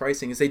value-based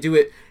pricing is they do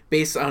it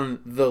based on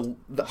the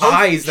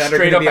eyes that are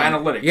straight going to up be on,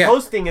 analytics. Yeah.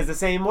 Posting is the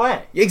same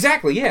way.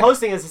 Exactly, yeah.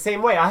 Posting is the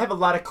same way. I have a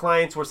lot of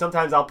clients where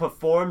sometimes I'll put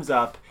forms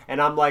up and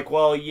I'm like,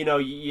 well,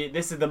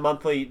 this is the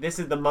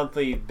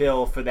monthly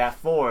bill for that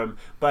form.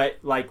 But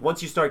like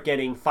once you start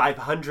getting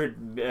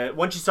 500,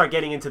 once you start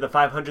getting into the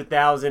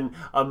 500,000,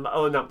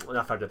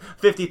 not 500,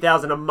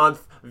 50,000 a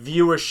month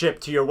viewership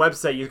to your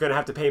website, you're gonna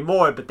have to pay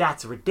more. But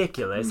that's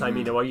ridiculous. I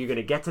mean, are you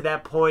gonna get to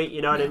that point?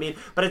 You know what I mean?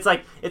 But it's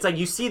like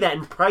you see that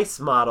in price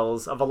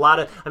models of a lot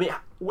of. I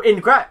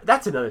mean,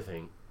 that's another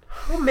thing.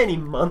 How many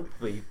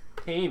monthly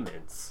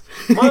payments?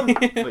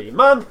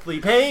 Monthly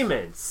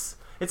payments.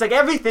 It's like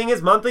everything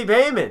is monthly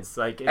payments.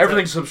 Like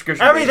Everything's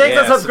subscription. Everything's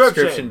Yeah, a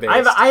subscription.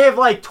 subscription-based. I have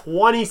like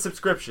 20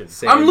 subscriptions.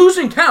 Same. I'm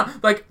losing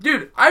count. Like,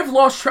 dude, I've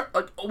lost track.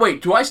 Like,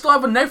 wait, do I still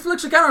have a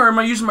Netflix account or am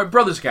I using my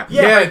brother's account?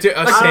 Yeah, dude,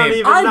 I don't same.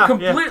 even know. I'm Yeah.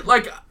 complete.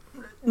 Like,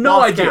 no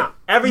Lost idea. count.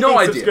 Everything's No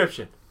idea.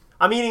 subscription.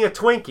 I'm eating a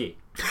Twinkie.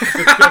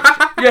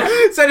 Yeah,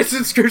 Is that a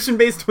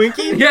subscription-based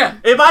Twinkie? yeah,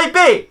 It might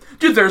be.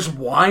 dude. There's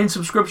wine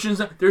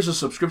subscriptions. There's a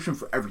subscription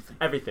for everything.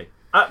 Everything.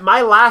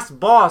 My last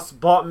boss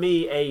bought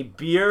me a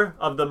beer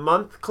of the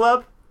month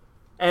club,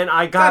 and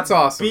I got That's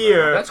awesome,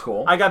 beer. though. That's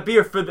cool. I got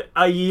beer for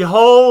a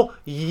whole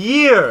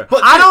year.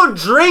 But I don't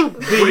drink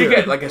beer. What do you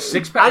get? Like a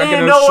 6-pack? I like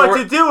didn't an know what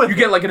to do with You it.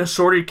 get like an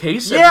assorted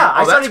case. Yeah,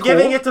 I Oh, started that's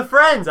giving cool. it to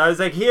friends. I was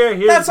like,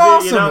 here's That's beer,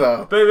 awesome, you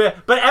know? though.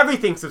 But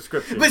everything's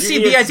subscription. But You see,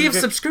 can the get idea of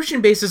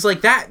subscription basis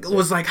like that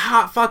was like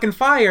hot fucking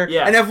fire,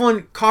 Yeah. and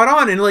everyone caught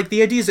on. And like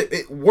the idea is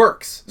it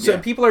works. So Yeah.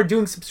 people are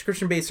doing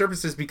subscription based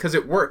services because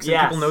it works, and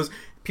Yes.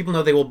 people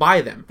know they will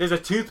buy them. There's a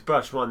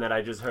toothbrush one that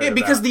I just heard Yeah,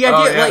 because about. the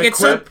idea, yeah, like the it's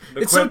Quip.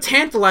 it's so Quip.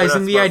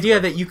 tantalizing. We're The not idea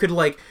supposed to. that you could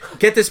like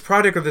get this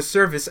product or this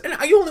service, and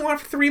you only want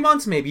it for 3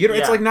 months, maybe. It's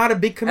Yeah. like not a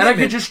big And commitment.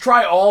 I could just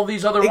try all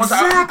these other ones.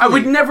 I Exactly.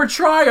 would never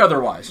try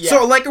otherwise. Yeah.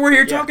 So like we're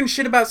here Yeah. talking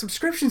shit about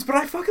subscriptions, but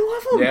I fucking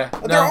love them. Yeah,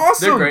 they're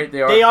awesome. They're great.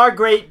 They are. They are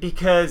great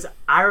because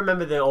I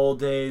remember the old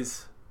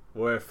days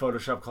where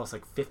Photoshop cost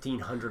like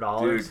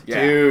 $1,500. Dude,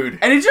 yeah. Dude.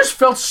 And it just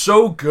felt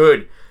so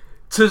good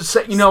to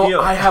say, you know, Steal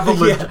it. I have a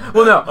legit. Yeah.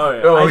 Well, no. Oh,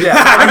 yeah. Oh, yeah.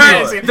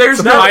 I I see. mean, there's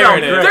Some no, fire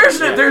in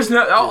it. there's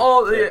no,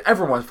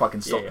 everyone's fucking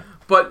still. Yeah, yeah.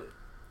 But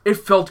it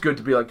felt good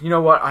to be like, you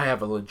know what? I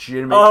have a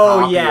legitimate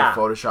Oh, copy yeah. of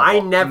Photoshop. I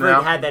never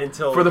Now, had that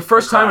until for the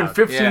first the time in cloud.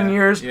 15 Yeah.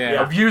 years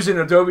Yeah. of using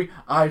Adobe,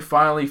 I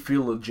finally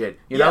feel legit.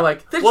 You Yeah. know,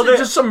 like there's Well,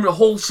 just some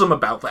wholesome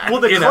about that. Well,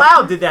 the you know?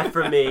 cloud did that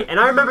for me. And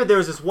I remember there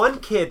was this one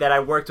kid that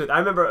I worked with. I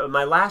remember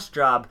my last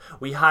job,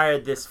 we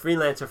hired this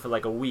freelancer for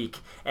like a week.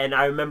 And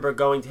I remember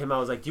going to him, I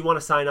was like, do you want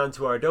to sign on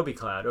to our Adobe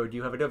Cloud? Or do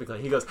you have Adobe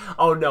Cloud? He goes,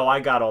 oh no, I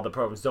got all the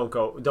programs.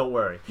 Don't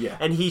worry. Yeah.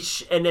 And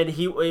and then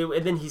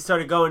he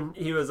started going,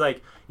 he was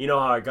like, you know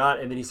how I got?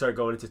 And then he started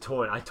going into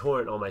torrent. I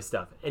torrent all my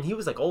stuff. And he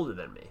was like older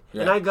than me.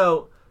 Yeah. And I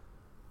go,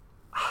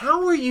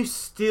 how are you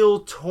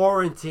still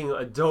torrenting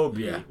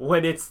Adobe Yeah.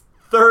 when it's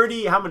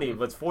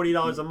what's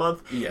 $40 a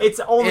month? Yeah. It's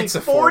only It's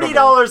affordable.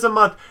 $40 a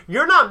month.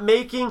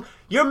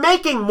 You're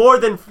making more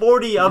than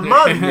 40 a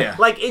month. Yeah.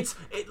 Like it's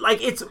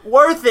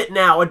worth it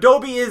now.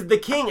 Adobe is the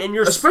king, and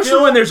you're Especially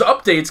still, when there's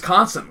updates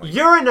constantly.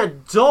 you're an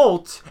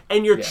adult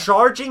and you're Yeah.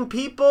 charging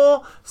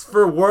people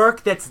for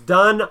work that's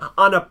done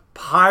on a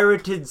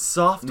pirated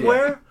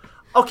software.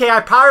 Okay, I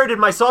pirated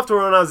my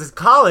software when I was in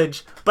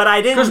college, but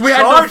I didn't 'Cause we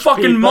charge had no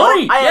fucking people.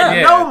 money. I had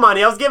Yeah. no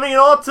money. I was giving it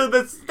all to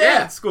the state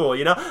Yeah. school,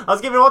 you know? I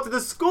was giving it all to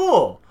the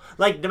school.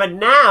 Like, but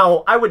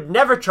now I would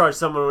never charge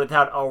someone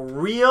without a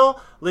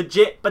real,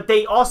 legit, but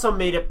they also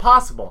made it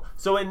possible.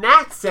 So in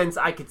that sense,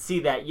 I could see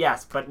that,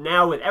 yes. But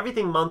now with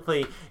everything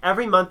monthly,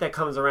 every month that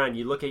comes around,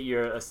 you look at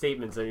your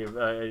statements and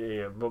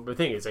your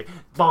thing. It's like,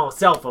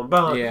 cell phone,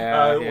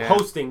 Yeah.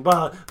 hosting,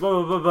 blah,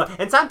 blah, blah, blah.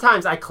 And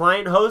sometimes I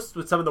client host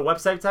with some of the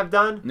websites I've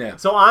done. Yeah.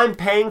 So I'm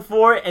paying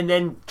for it and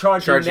then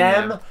charging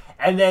them. them.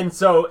 And then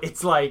so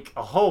it's like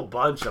a whole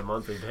bunch of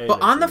monthly payments.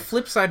 But on the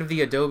flip side of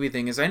the Adobe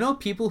thing is I know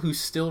people who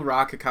still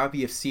rock a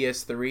copy of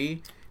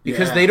CS3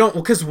 because Yeah. they don't,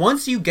 because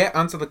once you get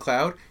onto the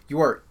cloud, you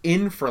are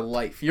in for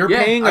life. You're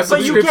Yeah, paying a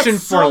but you get subscription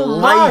so for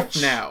life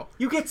much. now.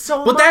 You get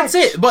so But much. that's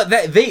it. But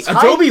they Type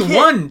Adobe kit.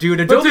 won, dude.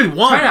 But Adobe dude,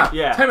 won. time out.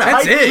 Yeah, Time out.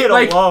 That's Type it. kit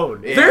Like,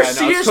 alone. Yeah, Their no, it's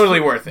CS totally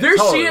worth it. Their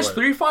Totally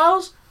CS3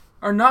 files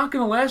are not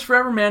going to last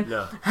forever, man.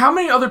 No. How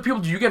many other people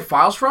do you get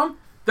files from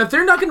that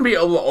they're not going to be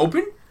able to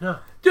open? No.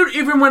 Dude,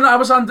 even when I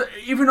was on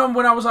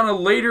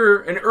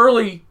an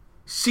early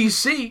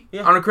CC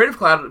Yeah. on a Creative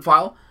Cloud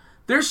file,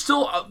 there's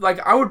still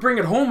I would bring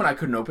it home and I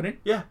couldn't open it.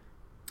 Yeah.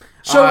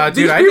 So Dude,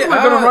 these I people did-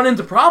 are going to run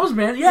into problems,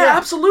 man. Yeah, Yeah.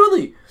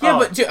 absolutely. Yeah, Oh,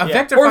 but dude, a yeah.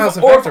 vector Or file's a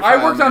if, or if vector I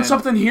file, worked on man.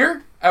 something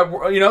here,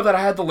 that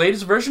I had the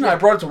latest version, I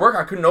brought it to work,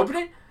 I couldn't open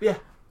it. Yeah.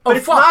 Oh, But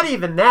it's fuck. not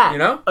even that. You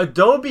know?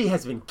 Adobe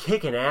has been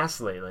kicking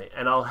ass lately,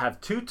 and I'll have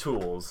two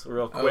tools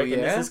real quick.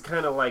 And yeah? this is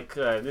kind of like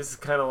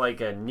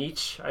a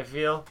niche. I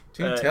feel.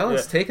 Dude, tell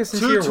us. Take us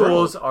into two your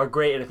tools world. are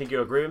great, and I think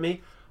you'll agree with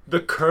me.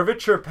 The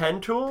curvature pen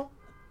tool.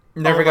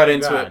 Never Oh got my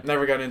into God. it.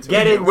 Never got into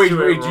Get it. in- Wait, to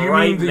do it you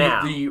right mean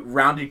now. the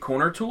rounded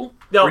corner tool?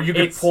 No, where you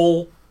could it's-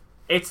 pull.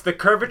 It's the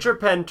curvature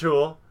pen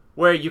tool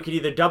where you can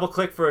either double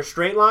click for a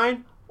straight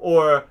line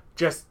or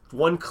just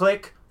one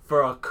click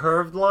for a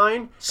curved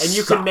line, and you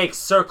can Stop. make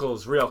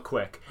circles real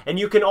quick. And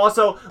you can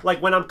also, like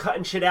when I'm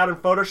cutting shit out in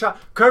Photoshop,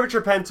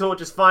 curvature pen tool,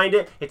 just find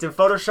it. It's in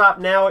Photoshop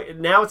now.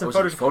 Now it's in Was it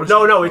Photoshop.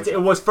 Photoshop? No,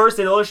 it was first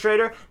in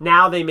Illustrator.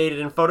 Now they made it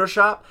in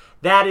Photoshop.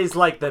 That is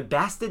like the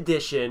best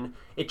addition.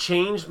 It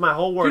changed my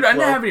whole workflow. Dude,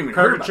 I haven't even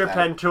heard about curvature that.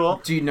 pen tool.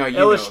 Do you know you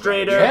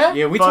Illustrator? Know about it.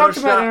 Yeah, we talked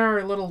about it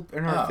Photoshop.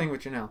 in our Oh. thing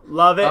with Janelle.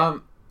 Love it.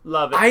 Um,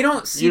 Love it. I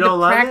don't see You the don't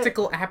love it?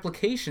 practical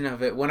application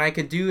of it when I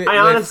could do it.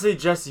 I with- honestly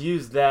just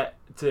used that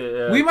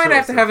to. we might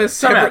have to have a Time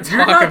separate out. You're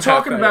talk not about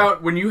talking that.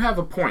 about when you have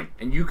a point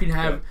and you can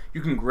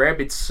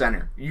grab its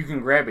center. You can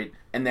grab it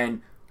and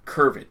then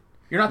curve it.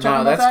 You're not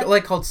talking No, about that's that?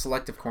 like called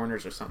selective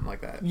corners or something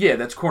like that. Yeah,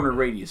 that's corner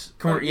radius.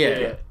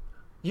 Yeah.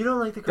 You don't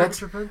like the That's-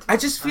 curvature pen tool? I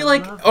just feel I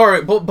like, love it. all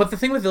right, but the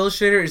thing with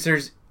Illustrator is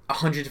there's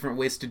 100 different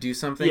ways to do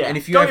something, Yeah. and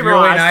if you Don't have get me your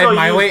wrong, way and I have still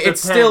my use way, the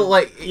it's pen. still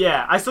like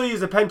Yeah, I still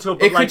use a pen tool,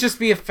 but it like, could just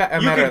be a you matter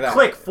of can that.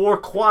 click 4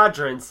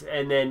 quadrants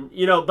and then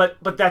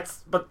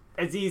but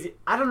it's easy.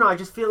 I don't know. I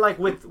just feel like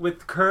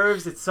with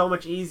curves, it's so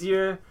much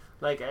easier.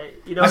 Like I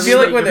feel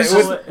like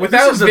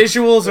without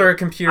visuals or a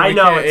computer, I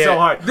know it's so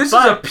hard. This is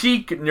a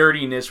peak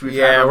nerdiness we've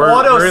had. we're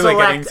Auto really select.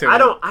 getting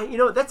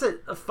to it. That's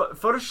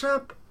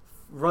Photoshop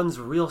runs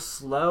real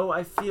slow.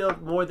 I feel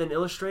more than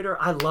Illustrator.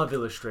 I love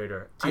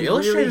Illustrator. Dude,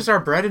 Illustrator's our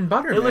bread and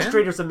butter,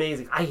 Illustrator's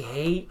amazing. I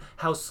hate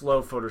how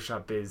slow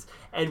Photoshop is.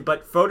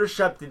 But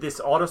Photoshop did this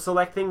auto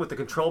select thing with the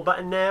control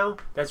button now.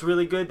 That's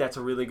really good. That's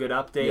a really good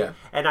update. Yeah.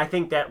 And I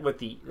think that with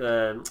the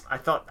I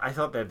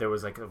thought that there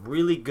was like a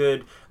really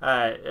good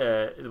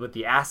with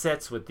the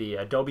assets with the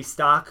Adobe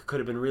stock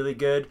could have been really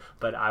good,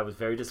 but I was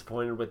very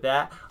disappointed with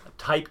that.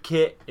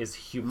 Typekit is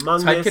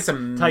humongous. Typekit's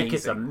amazing.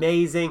 Typekit's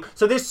amazing.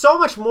 So there's so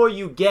much more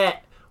you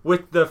get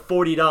with the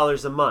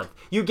 $40 a month.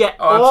 You get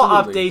all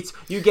absolutely. updates.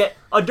 You get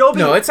Adobe.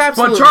 No, it's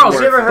absolutely. But Charles,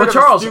 worth ever it. heard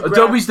of Stu Graf?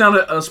 Adobe's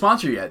not a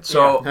sponsor yet,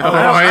 so Yeah.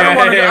 I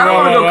don't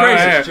want to go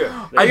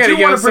crazy. I gotta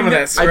give us some of that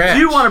I do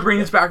scratch. want to bring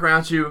this back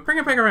around to Bring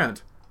it back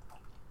around.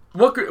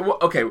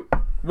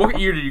 what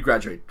year did you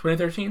graduate?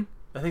 2013.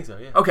 I think so.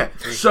 Yeah. Okay,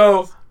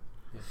 so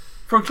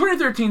from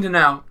 2013 to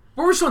now,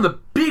 what were some of the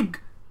big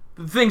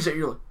things that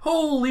you're like,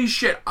 holy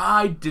shit,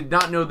 I did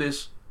not know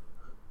this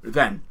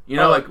then? You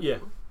know, yeah.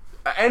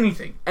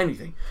 anything.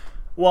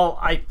 Well,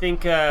 I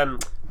think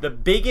the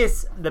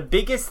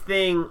biggest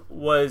thing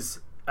was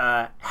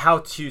how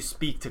to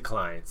speak to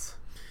clients.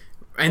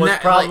 And Was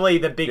that probably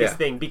the biggest yeah.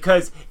 thing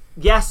because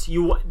yes,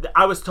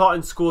 I was taught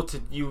in school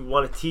you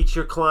want to teach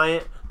your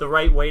client the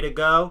right way to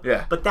go.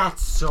 Yeah. But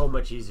that's so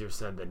much easier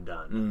said than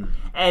done.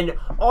 And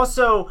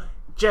also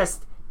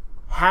just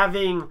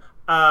having.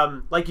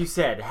 Like you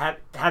said,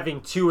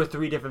 having 2 or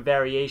 3 different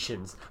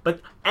variations.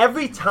 But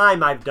every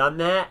time I've done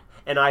that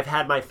and I've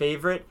had my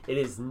favorite,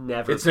 it's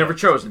never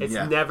chosen. It's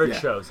Yeah. never Yeah.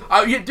 chosen.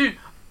 Yeah, dude,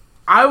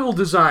 I will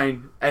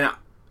design, and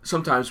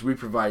sometimes we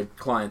provide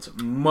clients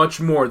much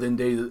more than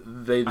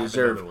they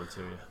deserve. Another one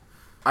too, yeah.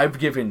 I've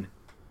given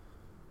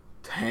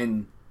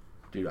 10,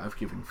 dude, I've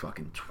given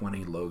fucking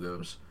 20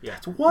 logos. Yeah.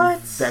 what?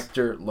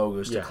 Vector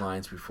logos to Yeah.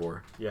 clients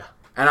before. Yeah.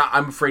 And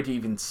I'm afraid to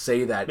even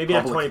say that Maybe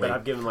publicly. not 20, but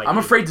I've given like I'm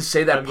 8. afraid to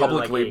say that I've given,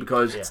 like, publicly 8.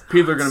 because Yeah.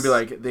 people are going to be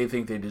like, they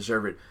think they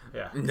deserve it.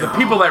 Yeah. The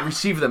people that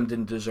receive them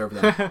didn't deserve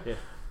them. Yeah.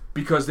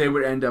 Because they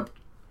would end up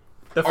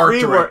The art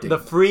free work, directing. the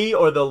free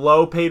or the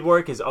low paid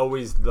work is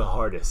always the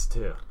hardest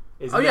too.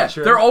 Isn't Oh yeah, that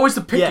true? they're always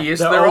the Yeah, pickiest.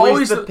 they're they're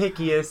always the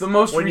pickiest. the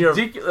most when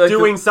ridiculous. you're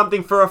doing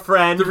something for a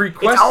friend. the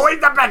request- It's always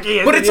the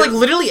pickiest. But And it's like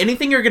literally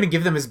anything you're gonna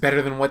give them is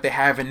better than what they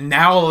have, and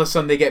now all of a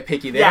sudden they get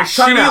picky. They Yeah, have a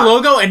time shitty out.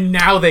 logo, and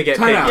now they get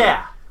Time picky. out.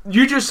 yeah.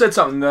 You just said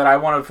something that I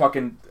want to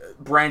fucking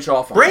branch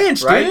off on.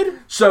 Branch, right? dude.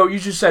 So you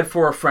just said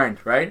for a friend,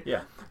 right?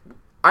 Yeah.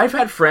 I've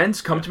had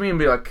friends come to me and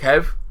be like,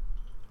 Kev,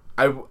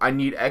 I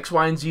need X,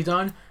 Y, and Z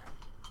done,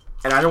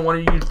 and I don't want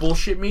you to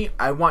bullshit me.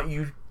 I want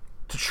you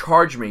to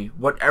charge me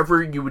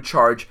whatever you would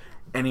charge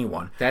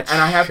anyone. That's and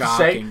I have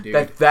shocking, to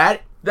dude. say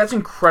that's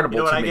incredible You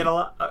know what? to I me. get a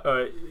lot.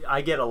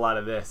 I get a lot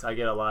of this. I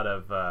get a lot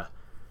of.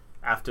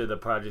 After the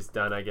project's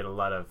done, I get a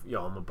lot of.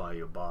 Yo, I'm gonna buy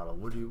you a bottle.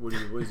 What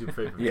is your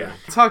favorite? Yeah. drink?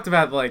 We talked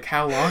about like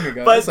how long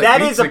ago. But That's, like, that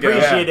weeks is ago.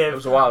 appreciative. Yeah, it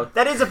was a while.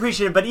 That is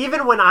appreciative. But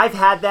even when I've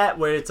had that,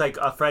 where it's like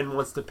a friend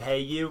wants to pay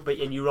you,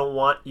 and you don't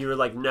want, you're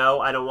like,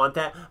 no, I don't want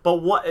that. But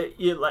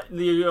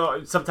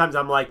sometimes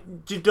I'm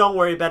like, dude, don't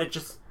worry about it.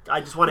 I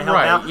just want to help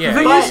Right, out. yeah. The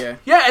thing But- is,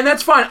 yeah, and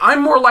that's fine.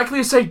 I'm more likely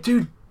to say,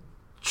 dude,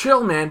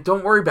 chill, man.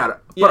 Don't worry about it.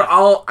 Yeah. But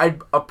I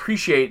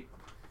appreciate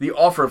the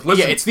offer of Yeah,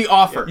 listen. it's the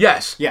offer.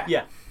 yes, Yeah.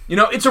 yeah. You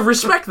know, it's a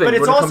respect thing. But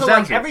it's when it also comes down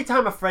like to it. every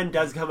time a friend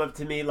does come up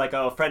to me, like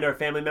a friend or a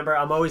family member,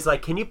 I'm always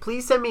like, can you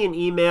please send me an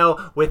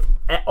email with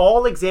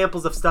all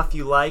examples of stuff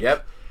you like?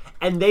 Yep.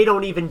 And they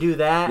don't even do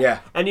that. Yeah.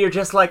 And you're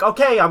just like,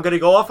 okay, I'm going to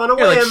go off on a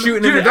You're whim. like shooting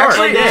in Dude, the dark.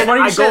 actually, And then it's funny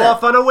you I say go that.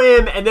 off on a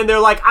whim, and then they're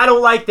like, I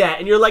don't like that.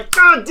 And you're like,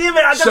 God damn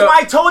it, that's So- why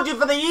I told you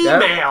for the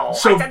email.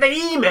 So- I said the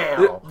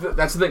email.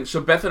 That's the thing. So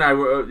Beth and I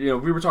were,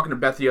 we were talking to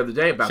Beth the other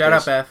day about Shout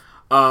out, this.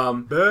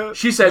 Beth. Beth.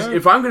 She says,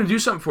 if I'm going to do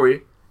something for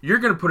you, you're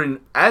going to put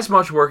in as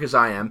much work as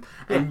I am,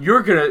 and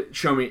you're going to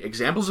show me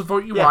examples of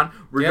what you Yeah. want.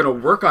 We're Yep. going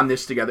to work on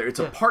this together. It's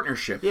a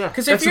partnership. Yeah.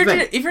 Because That's if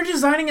the thing. you're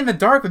designing in the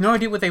dark with no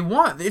idea what they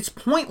want, it's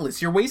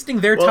pointless. You're wasting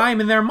their time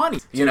and their money.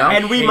 You know?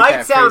 And we hate might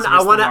that sound. phrase, I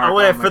missed want to. the I mark.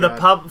 want Oh to my for the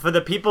God. for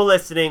the people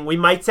listening. We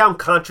might sound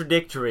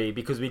contradictory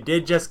because we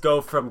did just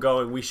go from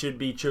going. We should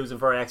be chosen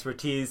for our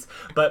expertise,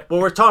 but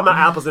we're talking about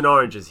apples and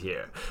oranges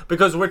here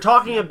because we're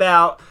talking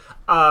about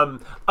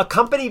a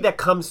company that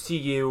comes to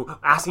you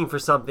asking for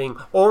something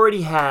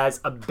already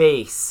has a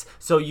base,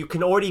 so you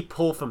can already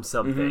pull from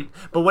something.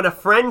 But when a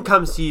friend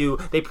comes to you,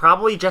 they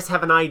probably just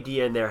have an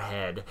idea in their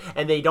head,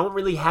 and they don't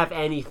really have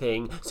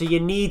anything, so you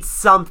need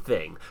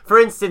something. For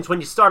instance, when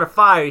you start a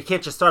fire, you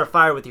can't just start a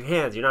fire with your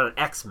hands. You're not an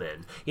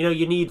X-Men.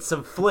 You need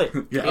some flint.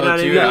 You know what I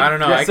mean? I don't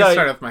know. Yeah, I can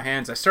start with my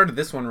hands. I started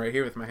this one right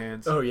here with my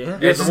hands. Oh, yeah?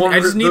 I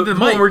just need the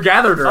mic. We're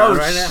gathered around Oh,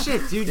 right now.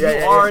 shit, dude, you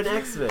are an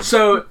X-Men.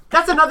 So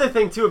That's another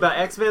thing, too, about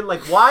X-Men.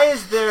 Like, why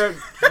is there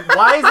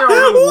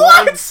only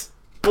one...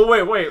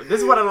 Well, wait.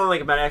 This is what I don't like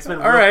about X-Men.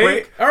 All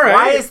right.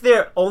 Why is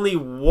there only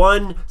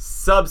one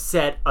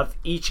subset of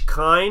each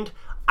kind?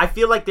 I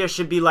feel like there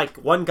should be, like,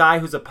 one guy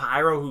who's a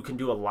pyro who can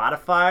do a lot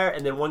of fire,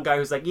 and then one guy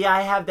who's like, yeah,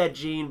 I have that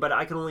gene, but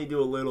I can only do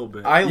a little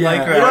bit. I like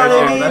that. You know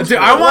what I mean? Dude,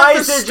 I Why want the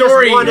is there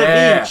story. just one of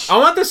each? I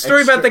want the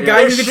story about the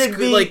guy who There can should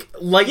be-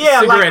 light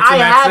Yeah, cigarettes like, I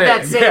and have that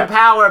that's it. same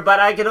power, but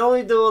I can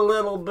only do a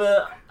little bit.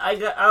 I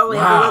only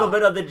have a Wow. little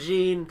bit of the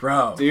gene.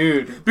 bro,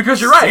 Dude, because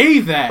you're right. say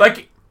that.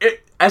 Like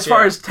as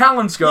far Yeah. as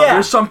talents go, Yeah.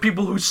 there's some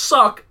people who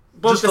suck.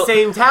 Both just the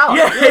same talent.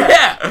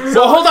 Yeah.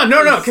 Well, hold on.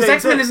 No, because Same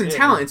X-Men thing. isn't Yeah.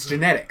 talent. It's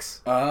genetics.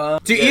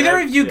 Do either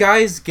of you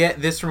guys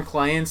get this from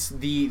clients?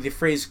 The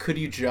phrase "could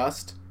you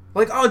just"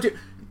 like, oh, dude,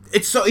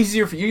 it's so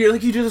easier for you. You're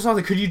like, you do this all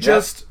the could you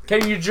just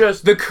Can you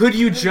just the could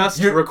you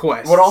just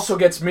request. What also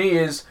gets me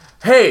is,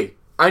 hey,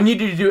 I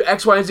need you to do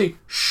X, Y, and Z.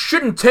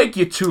 Shouldn't take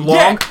you too long.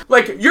 Yeah.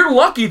 Like, you're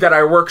lucky that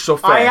I work so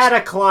fast. I had a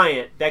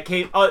client that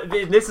came.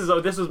 This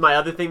was my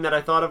other thing that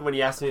I thought of when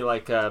you asked me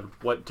like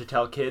what to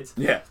tell kids.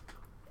 Yeah.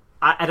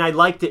 And I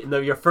liked it in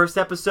your first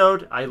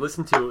episode. I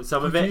listened to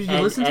some of it, you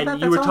and, listen to and that?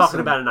 you were That's talking awesome.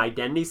 about an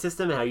identity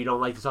system and how you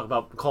don't like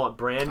to call it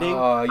branding. You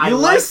I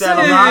like that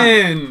a lot.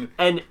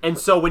 listen. And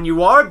so when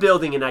you are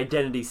building an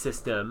identity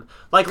system,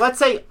 like let's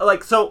say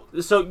like so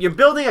you're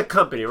building a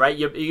company, right?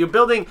 We're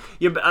building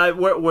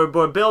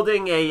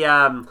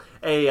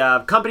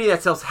a company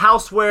that sells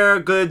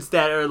houseware goods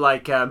that are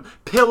like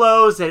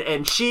pillows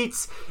and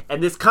sheets,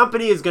 and this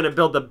company is going to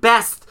build the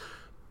best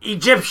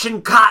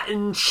Egyptian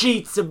cotton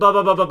sheets, blah,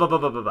 blah, blah, blah, blah,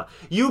 blah, blah, blah.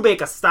 You make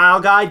a style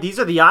guide. These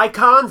are the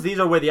icons. These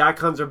are where the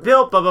icons are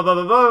built, blah, blah, blah,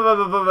 blah, blah, blah,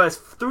 blah, blah, blah.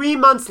 3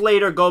 months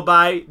later go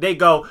by, they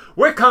go,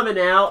 we're coming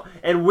out,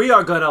 and we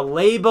are going to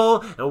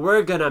label, and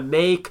we're going to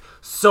make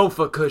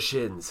sofa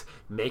cushions.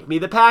 Make me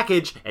the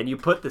package, and you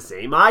put the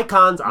same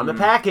icons on the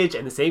package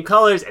and the same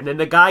colors, and then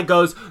the guy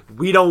goes,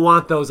 we don't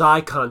want those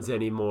icons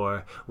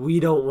anymore. We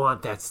don't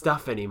want that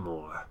stuff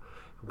anymore.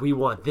 We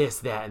want this,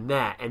 that, and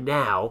that, and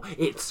now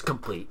it's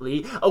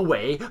completely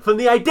away from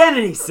the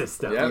identity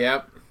system.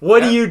 Yep.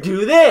 What do you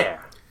do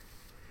there?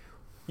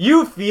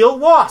 You feel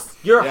lost.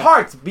 Your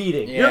heart's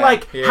beating. Yeah. You're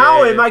like, Yeah,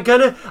 how yeah, am I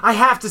gonna? I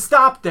have to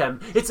stop them.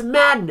 It's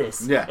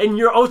madness. Yeah. And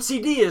your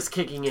OCD is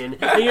kicking in.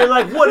 And you're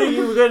like, what are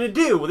you gonna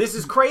do? Well, this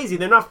is crazy.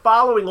 They're not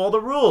following all the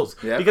rules.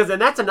 Yep. Because,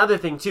 and that's another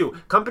thing too.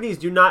 Companies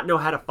do not know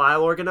how to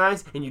file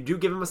organize, and you do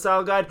give them a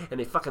style guide, and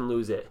they fucking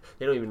lose it.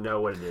 They don't even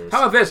know what it is. How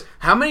about this?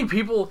 How many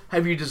people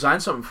have you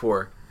designed something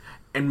for?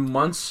 And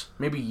months,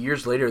 maybe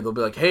years later, they'll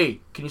be like,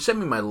 hey, can you send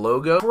me my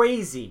logo?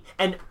 Crazy.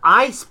 And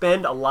I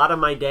spend a lot of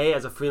my day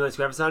as a freelance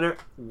graphic designer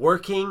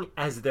working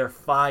as their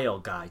file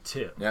guy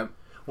too. Yep.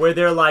 Where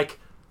they're like,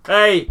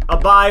 hey, a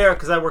buyer,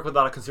 because I work with a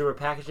lot of consumer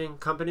packaging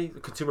companies,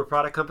 consumer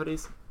product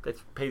companies that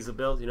pays the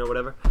bills,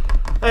 whatever.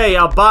 Hey,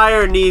 a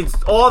buyer needs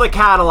all the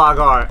catalog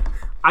art.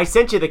 I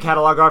sent you the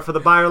catalog art for the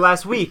buyer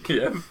last week.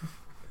 Yeah.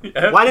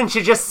 Why didn't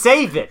you just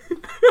save it?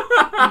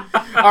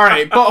 All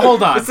right, but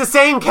hold on. It's the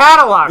same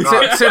catalog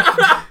art.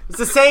 It's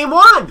the same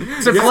one.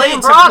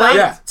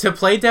 To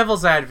play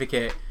devil's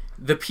advocate,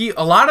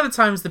 a lot of the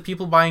times the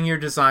people buying your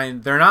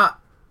design,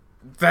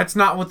 that's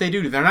not what they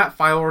do. They're not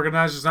file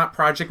organizers, not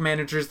project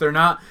managers. They're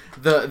not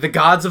the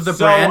gods of the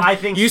brand. So I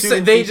think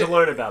students need to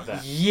learn about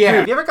that. Yeah. Dude,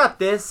 have you ever got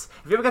this?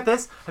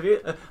 Have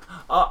you?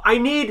 I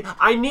need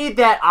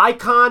that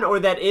icon or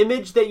that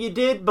image that you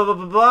did. Blah blah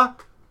blah blah.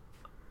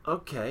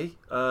 Okay.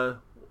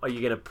 Are you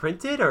gonna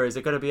print it or is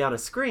it gonna be on a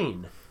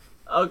screen?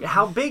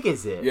 How big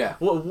is it? Yeah.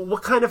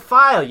 What kind of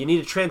file? You need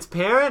a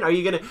transparent? Are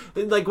you gonna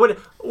what?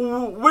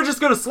 We're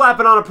just gonna slap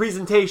it on a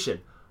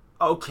presentation.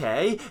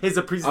 Okay, is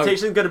the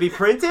presentation going to be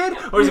printed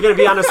or is it going to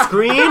be on a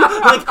screen?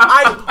 What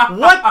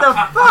the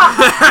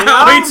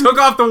fuck? We took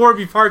off the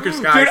Warby Parker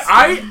skies.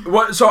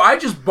 Dude, so I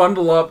just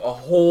bundle up a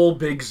whole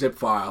big zip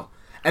file,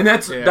 and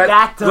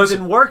that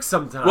doesn't work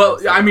sometimes. Well,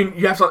 I mean,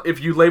 you have to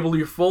if you label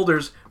your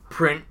folders,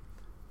 print,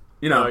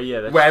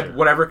 that's web, true.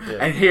 whatever, Yeah.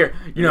 and here,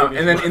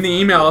 and then in the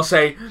email I'll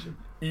say.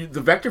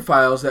 The vector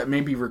files that may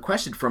be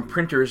requested from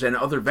printers and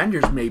other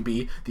vendors may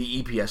be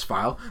the EPS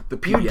file, the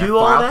PDF do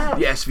all file, that?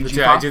 the SVG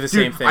Yeah, file. I do the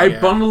same thing, I yeah.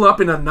 bundle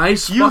up in a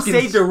nice You fucking...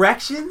 say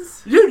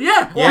directions? Dude,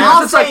 yeah.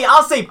 Well, It's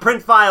I'll say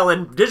print file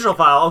and digital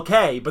file,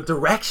 okay, but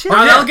directions?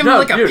 No, they'll give me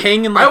like a dude,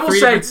 ping in I like will 3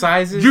 say, different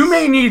sizes. You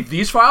may need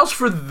these files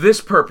for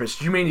this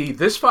purpose. You may need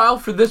this file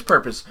for this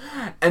purpose.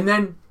 And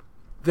then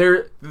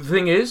the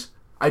thing is,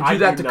 I do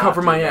that to not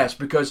cover do my that. ass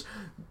because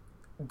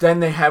then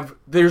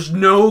there's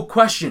no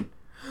question.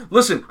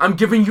 Listen, I'm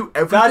giving you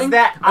everything. Does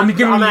that? I'm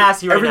gonna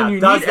ask you right now.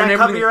 Does that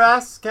cover your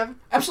ass, Kevin?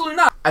 Absolutely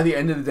not. At the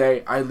end of the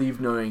day, I leave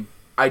knowing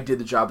I did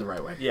the job the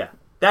right way. Yeah,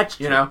 that's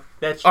true. You know,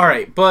 that's true. All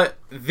right, but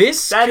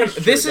this That is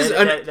true. this is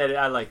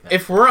I like that.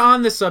 if we're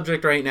on the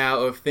subject right now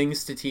of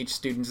things to teach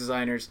student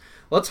designers,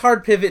 let's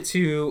hard pivot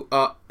to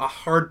a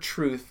hard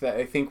truth that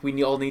I think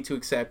we all need to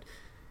accept.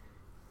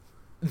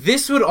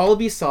 This would all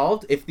be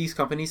solved if these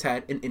companies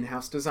had an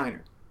in-house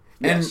designer.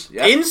 Yes, And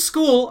yep. in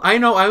school, I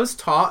know I was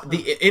taught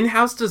the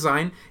in-house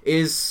design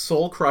is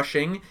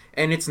soul-crushing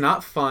and it's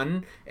not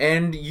fun,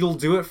 and you'll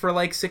do it for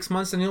like 6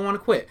 months and you'll want to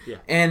quit. Yeah.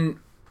 And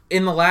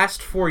in the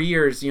last 4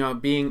 years,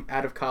 being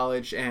out of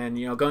college and,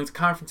 going to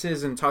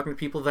conferences and talking to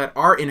people that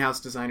are in-house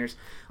designers,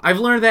 I've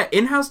learned that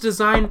in-house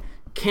design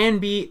can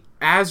be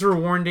as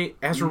rewarding,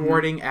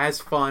 as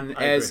fun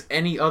as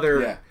any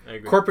other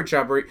corporate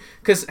job.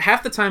 Because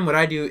half the time what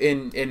I do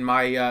in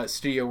my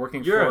studio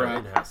working You're for...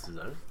 an in-house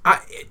designer.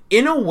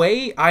 in a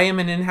way, I am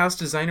an in-house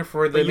designer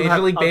for the But you Major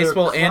have League other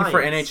Baseball and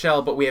for clients.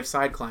 NHL, but we have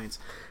side clients.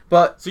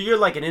 But So you're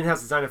like an in-house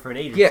designer for an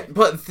agency. yeah,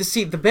 but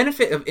the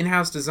benefit of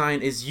in-house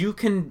design is you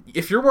can,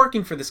 if you're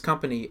working for this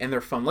company and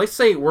they're fun, let's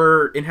say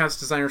we're in-house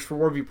designers for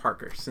Warby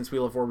Parker, since we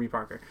love Warby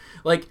Parker.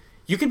 Like,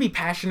 you can be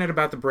passionate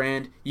about the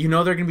brand. You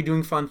know they're going to be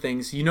doing fun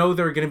things. You know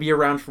they're going to be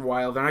around for a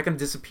while. They're not going to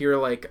disappear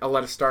like a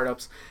lot of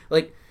startups.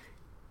 Like,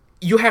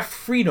 you have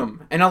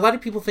freedom. And a lot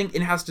of people think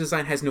in-house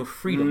design has no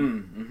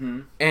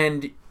freedom.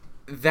 And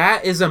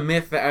that is a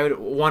myth that I would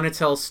want to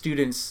tell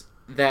students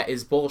that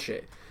is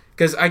bullshit.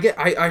 Because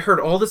I heard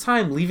all the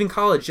time, leaving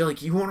college, you're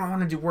like, you don't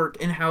want to do work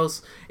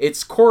in-house.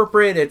 It's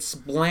corporate, it's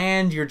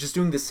bland, you're just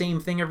doing the same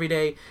thing every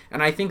day.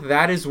 And I think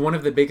that is one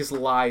of the biggest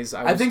lies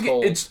I was think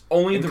told it's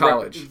only in the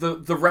college.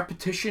 the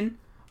repetition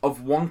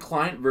of one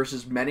client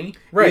versus many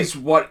Right. is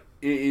what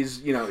is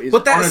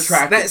But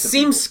unattractive. that to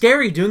seems people.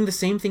 scary, doing the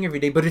same thing every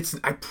day. But it's,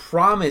 I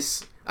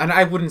promise, and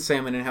I wouldn't say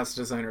I'm an in-house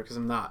designer because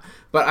I'm not.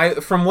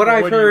 But from what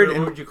I've heard,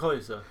 What would you call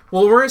yourself?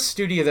 well, we're a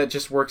studio that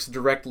just works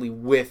directly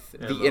with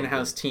the love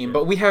in-house it. team, Yeah.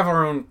 but we have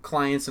our own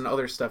clients and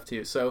other stuff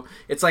too. So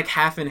it's like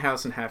half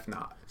in-house and half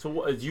not.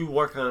 So do you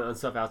work on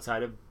stuff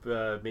outside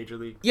of Major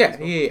League Yeah,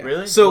 Baseball? yeah.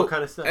 Really? So what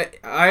kind of stuff?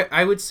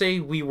 I would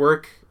say we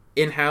work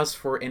in-house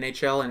for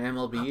NHL and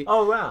MLB.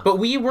 Oh wow! But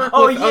we work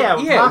Oh, with yeah,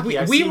 with hockey.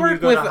 I've we seen you work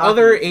go with to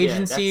other hockey. Yeah, that's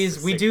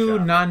agencies. a We sick do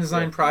job.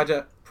 non-design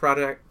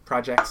Yeah.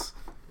 projects.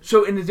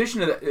 So in addition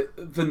to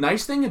that, the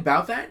nice thing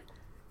about that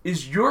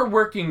is you're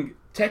working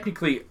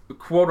technically,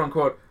 quote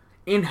unquote,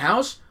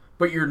 in-house,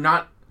 but you're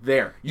not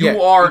there.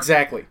 You are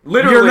exactly.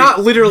 literally. You're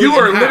not literally. You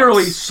are in-house.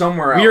 literally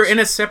somewhere else. We are in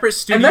a separate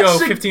studio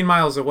that's 15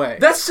 miles away.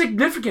 That's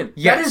significant.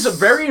 Yes. That is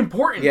very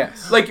important.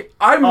 Yes. Like,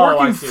 I'm I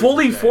working see what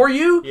fully you're saying. for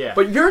you, Yeah.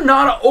 but you're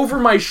not over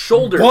my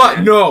shoulder.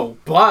 But man.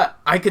 but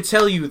I could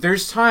tell you,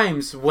 there's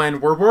times when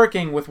we're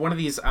working with one of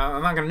these.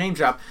 I'm not gonna name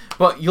drop,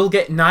 but you'll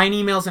get 9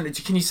 emails and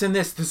can you send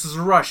this? This is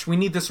a rush. We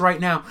need this right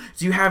now.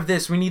 Do you have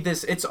this? We need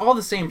this. It's all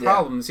the same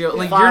problems.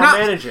 Like File you're not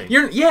managing.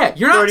 You're not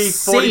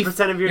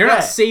 30-40% of your You're day.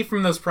 not safe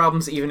from those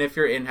problems, even if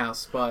you're in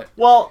house. But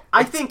Well,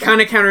 I think kind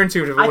of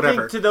counterintuitive. Or I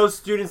whatever. think to those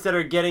students that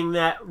are getting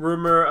that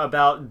rumor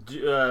about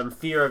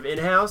fear of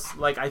in-house,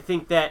 like I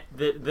think that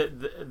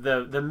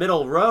the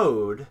middle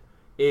road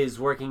is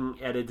working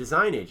at a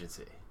design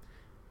agency,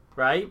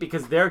 right?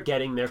 Because they're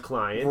getting their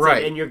clients,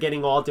 Right. and you're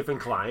getting all different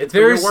clients. But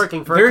you're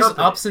working for a there's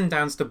company. ups and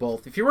downs to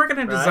both. If you work at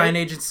a design Right.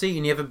 agency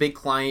and you have a big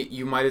client,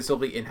 you might as well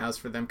be in-house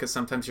for them because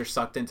sometimes you're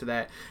sucked into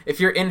that. If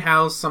you're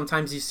in-house,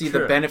 sometimes you see the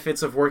Sure.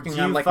 benefits of working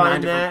Do on you like 9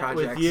 find different that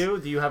projects. with you?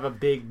 Do you have a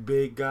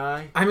big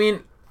guy? I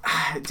mean,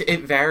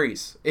 it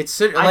varies. It's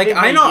so, think like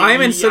I that know you-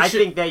 I'm in I such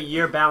think that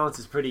your balance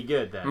is pretty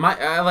good. Then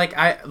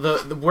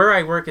the where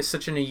I work is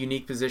such in a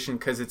unique position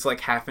because it's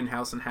like half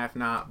in-house and half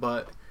not.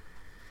 But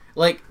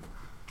like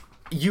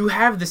you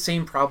have the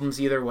same problems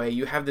either way.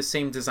 You have the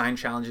same design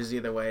challenges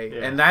either way,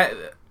 Yeah. and that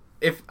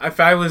if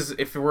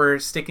we're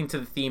sticking to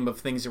the theme of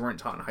things you weren't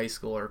taught in high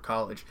school or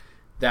college,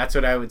 that's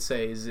what I would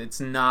say is it's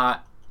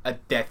not a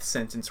death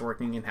sentence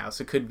working in-house.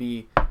 It could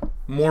be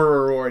more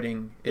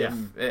rewarding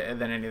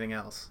than anything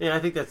else. Yeah, I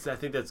think that's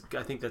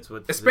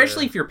what.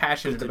 Especially if you're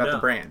passionate to about the know.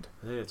 brand.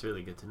 I think that's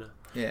really good to know.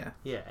 Yeah.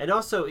 Yeah, and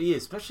also,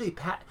 especially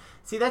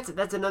See,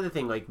 that's another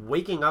thing. Like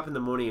waking up in the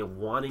morning and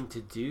wanting to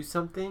do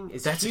something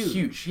is That's huge.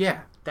 huge.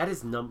 Yeah. That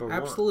is number one.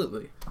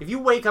 Absolutely. If you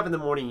wake up in the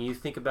morning and you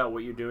think about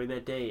what you're doing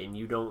that day and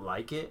you don't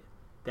like it,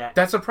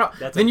 That's a problem.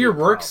 That's a Then your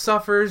big work problem.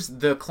 suffers,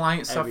 the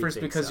client suffers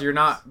Everything because you're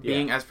suffers. not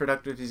being Yeah. as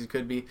productive as you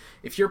could be.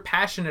 If you're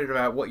passionate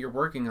about what you're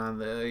working on,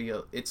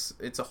 it's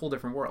a whole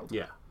different world.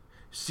 Yeah.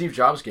 Steve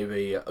Jobs gave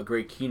a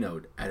great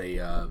keynote at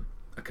a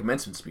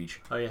commencement speech.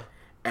 Oh yeah.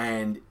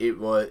 And it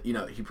was, he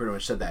pretty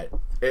much said that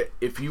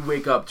if you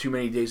wake up too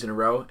many days in a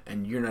row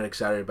and you're not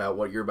excited about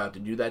what you're about to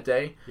do that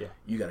day,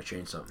 you got to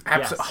change something.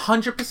 Absolutely,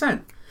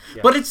 100%.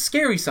 Yes. But it's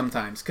scary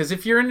sometimes because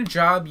if you're in a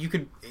job, you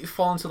could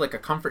fall into like a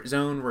comfort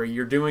zone where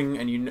you're doing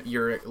and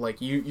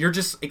you're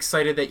just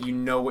excited that you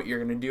know what you're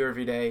gonna do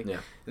every day. Yeah.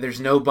 There's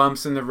no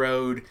bumps in the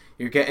road.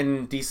 You're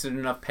getting decent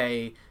enough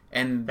pay,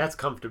 and That's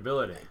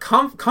comfortability.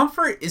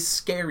 comfort is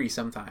scary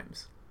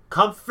sometimes.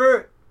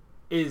 Comfort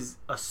is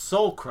a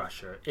soul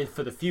crusher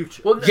for the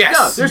future. Well,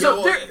 Yes.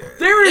 no,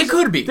 there is It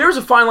could be. There's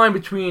a fine line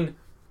between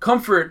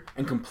comfort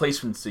and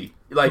complacency.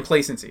 Like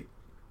Complacency.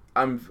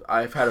 I've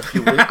had a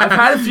few. I've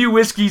had a few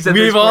whiskeys. At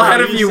We've this all point.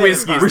 had a few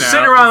whiskeys. We're now.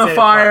 sitting around the Said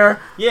fire.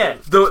 Yeah.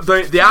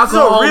 The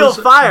alcohol real is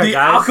fire, the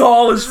guys.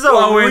 alcohol is This is a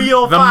flowing.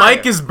 real The fire.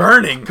 mic is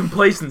burning.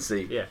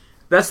 Complacency. Yeah.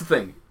 That's the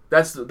thing.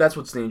 That's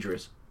what's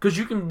dangerous. Because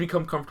you can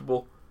become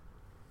comfortable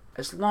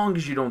as long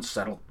as you don't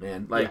settle,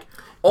 man. Like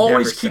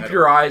always Never keep settle.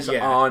 your eyes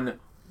Yeah.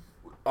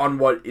 on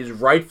what is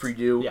right for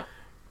you. Yeah.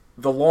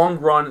 The long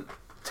run,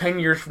 10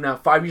 years from now,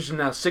 5 years from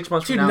now, 6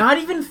 months Dude, from now. not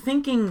even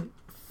thinking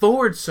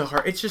forward so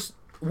hard. It's just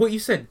what you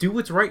said. Do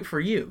what's right for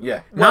you.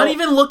 Yeah. Not Well-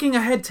 even looking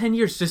ahead 10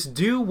 years. Just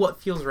do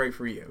what feels right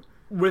for you.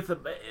 With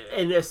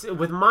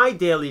my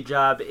daily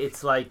job,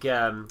 it's like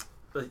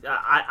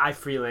I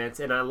freelance,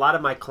 and a lot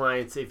of my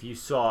clients, if you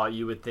saw,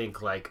 you would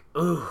think like,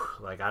 ooh,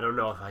 like I don't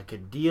know if I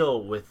could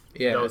deal with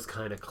those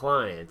kind of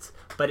clients.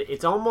 But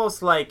it's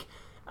almost like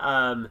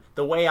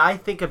the way I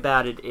think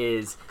about it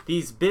is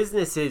these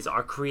businesses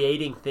are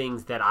creating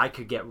things that I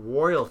could get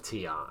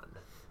royalty on,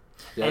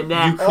 and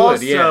that You could,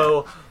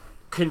 also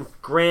can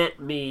grant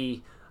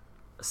me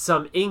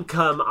some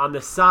income on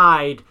the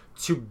side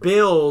to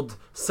build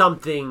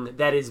something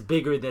that is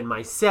bigger than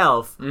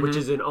myself, which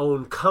is an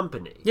own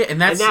company. Yeah,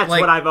 and that's,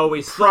 like, what I've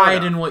always pride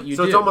thought of. in what you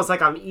so it's do. almost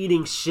like I'm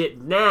eating shit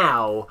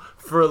now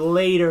for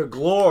later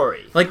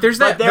glory. Like, there's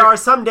But that. there are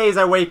some days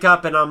I wake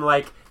up and I'm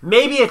like,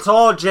 maybe it's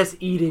all just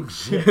eating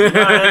shit. You know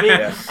what I mean?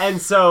 Yeah.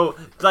 And so,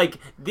 like,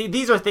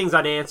 these are things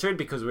unanswered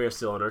because we're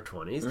still in our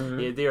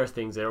 20s. There are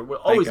things that will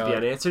always be God.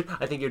 unanswered.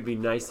 I think it would be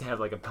nice to have,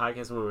 like, a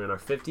podcast when we're in our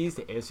 50s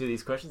to answer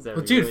these questions. That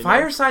Well, would dude, really nice.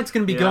 Fireside's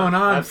going to be Yeah, going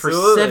on for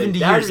absolutely. 70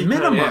 That'd years. be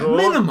kinda Minimum. cool,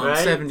 Minimum right?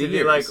 70 To be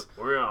years. like,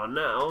 we're on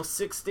now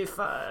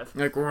 65.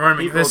 Like, we're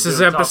People this is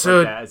do talk like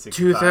episode that at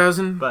 65,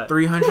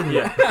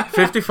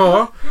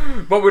 2,354.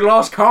 But we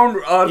lost count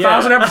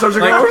 1,000 episodes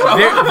ago.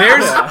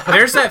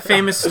 There's that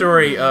famous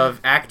story of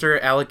actor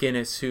Alec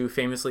Guinness, who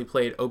famously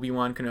played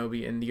Obi-Wan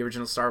Kenobi in the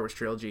original Star Wars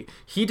trilogy.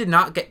 He did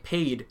not get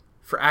paid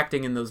for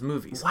acting in those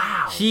movies.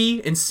 Wow.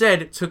 He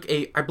instead took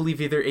I believe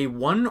either a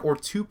 1 or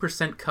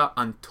 2% cut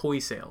on toy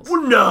sales.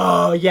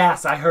 No,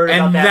 yes, I heard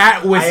And about that.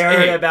 that was I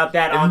heard it. about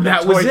that And on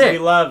that the was Toys it. We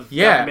Love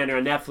Yeah. documentary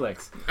on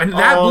Netflix. And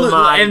that oh blew,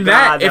 my and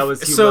God, that,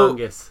 was so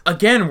humongous.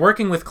 again,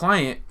 working with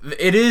client,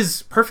 it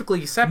is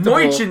perfectly acceptable.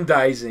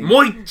 Merchandising.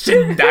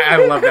 I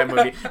love that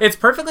movie. It's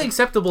perfectly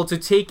acceptable to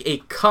take a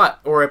cut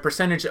or a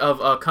percentage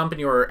of a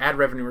company or ad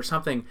revenue or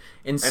something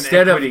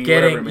instead of equity,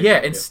 whatever it getting may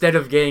be, instead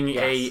of getting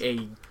Yes.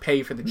 a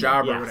pay for the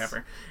job or Yes.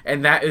 whatever.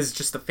 And that is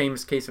just a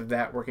famous case of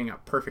that working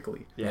out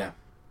perfectly. Yeah.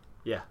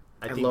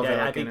 I love think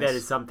Alec that Guinness.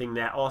 is something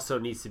that also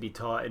needs to be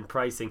taught in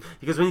pricing,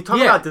 because when you talk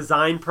Yeah. about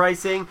design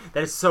pricing,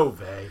 that is so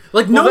vague.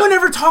 Like no one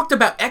ever talked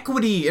about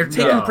equity or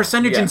taking No.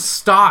 percentage Yeah. in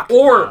stock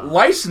Or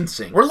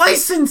licensing. or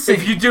licensing.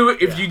 If you do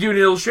an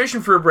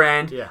illustration for a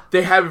brand, Yeah.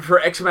 they have it for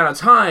X amount of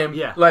time.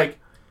 Yeah. Like,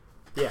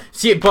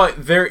 See,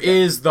 but there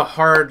is the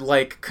hard,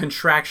 like,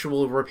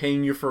 contractual, we're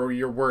paying you for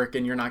your work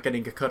and you're not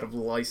getting a cut of the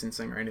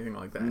licensing or anything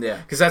like that. Yeah.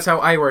 Because that's how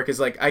I work, is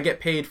like, I get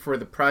paid for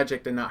the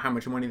project and not how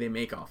much money they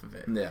make off of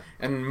it. Yeah.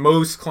 And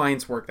most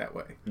clients work that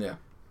way. yeah.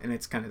 And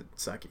it's kind of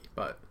sucky,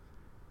 but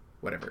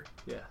whatever.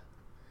 Yeah.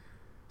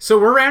 So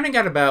we're rounding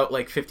out about,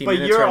 like, 50 But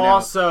minutes you're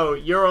right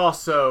you're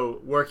also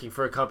working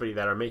for a company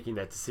that are making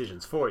that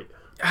decisions for you.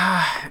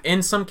 now.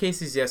 In some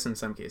cases, yes. In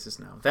some cases,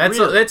 no. That's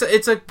Really?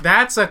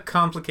 that's a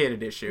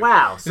complicated issue.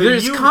 Wow. So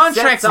There's you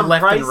contracts set some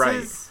left and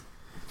prices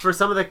for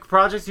some of the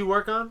projects you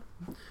work on?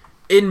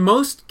 In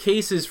most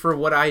cases, for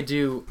what I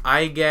do,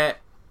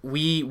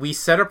 we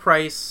set a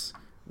price.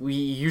 We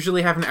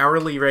usually have an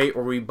hourly rate,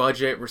 or we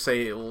budget. We'll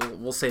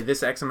say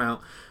this X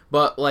amount.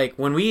 But like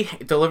when we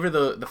deliver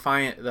the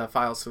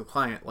files to the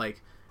client,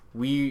 like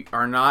we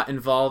are not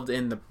involved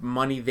in the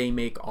money they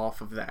make off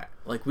of that.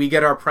 Like we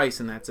get our price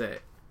and that's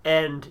it.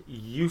 And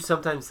you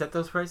sometimes set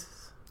those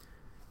prices?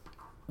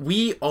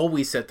 We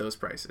always set those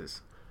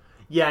prices.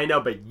 Yeah, I know,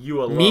 but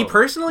you alone. Me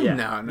personally, Yeah.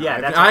 no.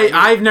 Yeah, that's what I mean.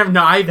 I've never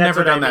That's never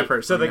what I done that mean.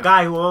 personally. So the no.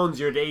 guy who owns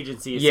your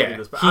agency is setting yeah,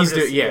 those prices.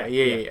 he's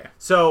yeah.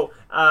 So,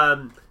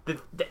 and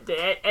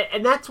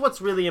that's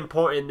what's really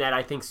important that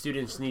I think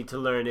students need to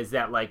learn is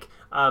that like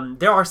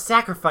there are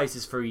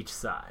sacrifices for each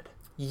side.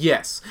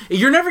 Yes,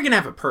 you're never gonna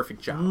have a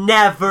perfect job.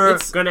 Never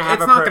It's- gonna have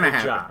it's a not gonna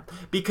perfect happen. job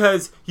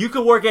because you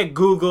could work at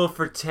Google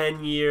for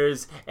 10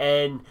 years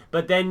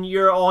but then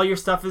all your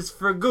stuff is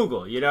for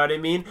Google, you know what I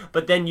mean?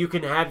 But then you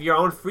can have your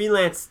own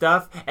freelance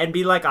stuff and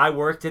be like, I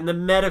worked in the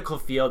medical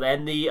field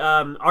and the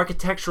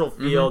architectural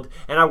field,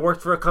 and I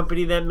worked for a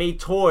company that made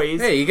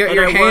toys. Hey, you got and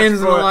your I worked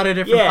hands in a lot of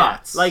different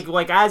pots.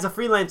 Like as a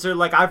freelancer,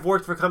 like I've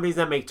worked for companies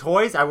that make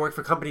toys. I worked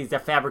for companies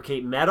that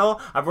fabricate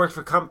metal. I've worked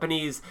for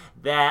companies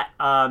that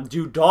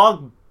do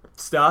dog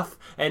stuff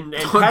and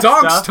pet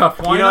Dog stuff,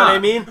 why you know what I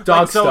not? mean?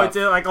 Dog So stuff. it's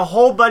like a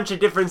whole bunch of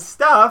different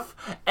stuff,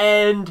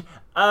 and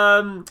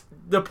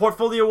the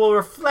portfolio will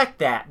reflect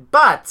that.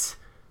 But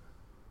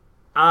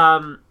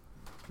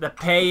The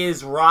pay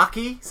is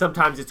rocky.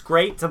 Sometimes it's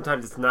great.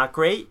 Sometimes it's not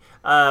great.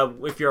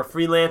 If you're a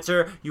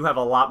freelancer, you have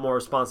a lot more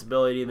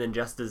responsibility than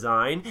just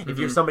design. If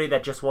you're somebody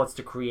that just wants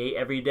to create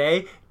every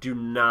day, do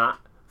not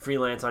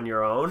freelance on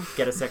your own.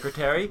 Get a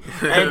secretary.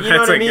 And you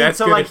know what I mean?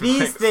 So like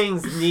these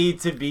things need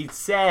to be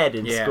said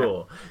in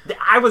school.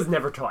 I was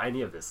never taught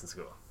any of this in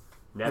school.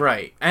 Never.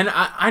 Right. And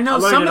I know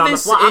some of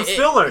this I'm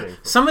still learning.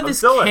 Some of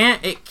this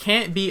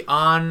can't be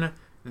on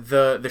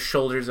the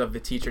shoulders of the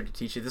teacher to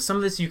teach you. Some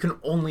of this you can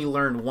only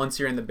learn once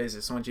you're in the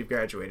business, once you've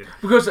graduated.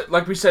 Because,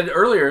 like we said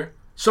earlier,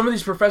 some of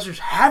these professors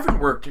haven't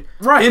worked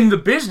in the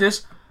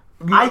business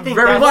I think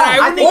very long.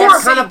 I think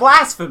that's kind of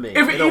blasphemy.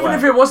 Even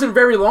if it wasn't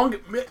very long,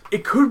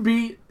 it could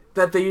be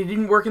that they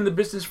didn't work in the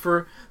business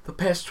for the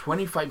past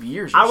 25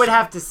 years. I would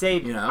have to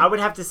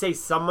say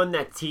someone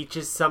that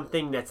teaches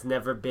something that's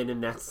never been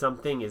in that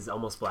something is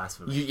almost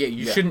blasphemy.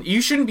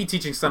 You shouldn't be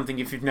teaching something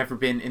if you've never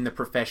been in the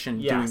profession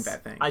doing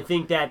that thing. I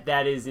think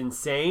that is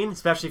insane,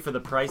 especially for the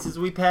prices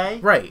we pay.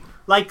 Right.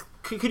 Like,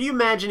 could you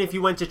imagine if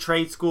you went to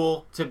trade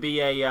school to be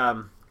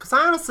a because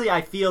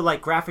I feel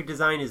like graphic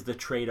design is the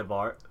trade of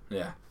art.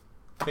 Yeah.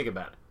 Think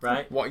about it,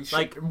 right?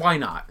 Why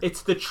not?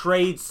 It's the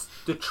trade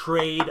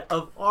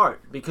of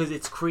art because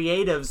it's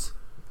creatives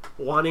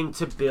wanting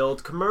to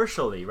build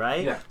commercially,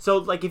 right? Yeah. So,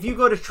 like, if you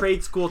go to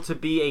trade school to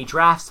be a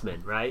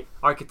draftsman, right?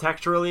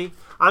 Architecturally,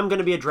 I'm going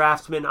to be a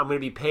draftsman. I'm going to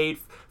be paid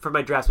for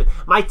my draftsman.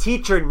 My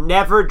teacher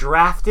never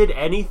drafted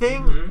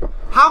anything. Mm-hmm.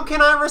 How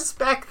can I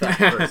respect that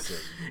person?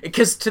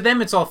 Because to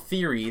them it's all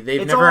theory.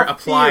 They've never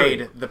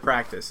applied the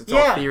practice. It's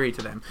all theory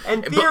to them.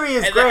 And theory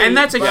is great. And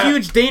that's a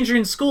huge danger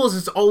in schools.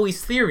 It's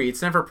always theory.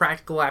 It's never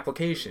practical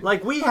application.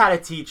 Like, we had a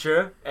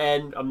teacher,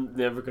 and I'm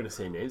never going to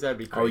say names. That'd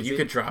be crazy. Oh, you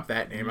could drop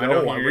that name. No, I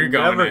know where you're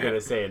going. I'm never going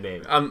to say a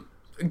name.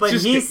 But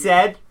just he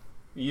said,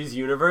 use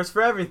Universe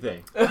for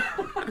everything.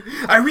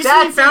 I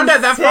recently found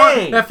out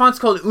that font's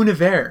called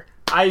Univers.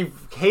 I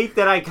hate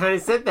that I kind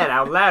of said that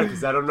out loud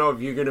because I don't know if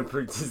you're going to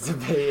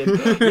participate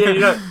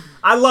in...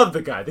 I love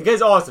the guy. The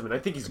guy's awesome, and I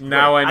think he's great.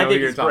 Now I know what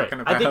you're talking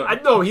about. I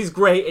know he's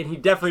great, and he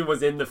definitely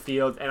was in the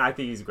field, and I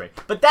think he's great.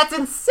 But that's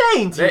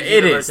insane to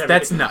It is.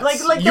 That's nuts.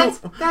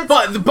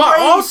 That's but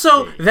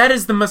also, that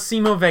is the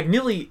Massimo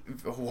Vignelli...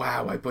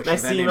 Wow, I butchered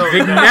that name.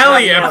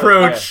 Vignelli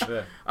approach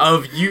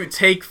of you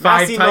take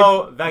Vignelli.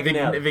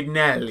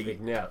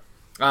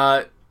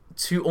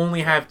 To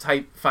only have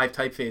 5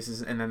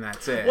 typefaces, and then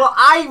that's it. Well,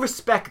 I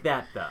respect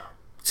that, though.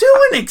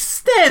 To an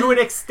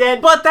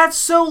extent. But that's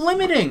so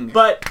limiting.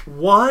 But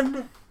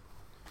one's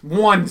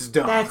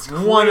dumb. That's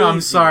crazy.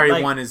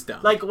 One is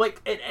dumb.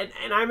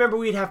 And I remember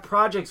we'd have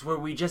projects where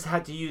we just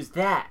had to use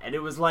that, and it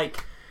was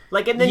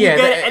and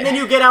then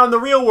you get out in the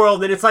real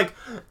world, and it's like,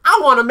 I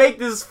want to make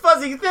this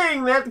fuzzy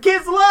thing that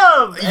kids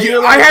love.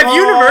 I have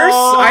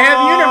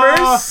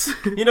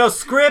Universe.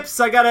 Scripts.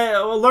 I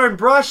gotta learn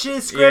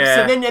brushes, scripts,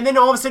 and then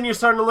all of a sudden you're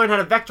starting to learn how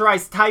to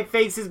vectorize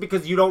typefaces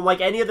because you don't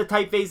like any of the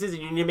typefaces, and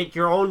you need to make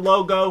your own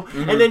logo.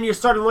 Mm-hmm. And then you're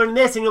starting to learn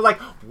this, and you're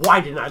like,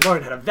 why didn't I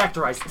learn how to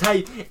vectorize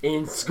type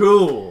in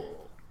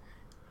school?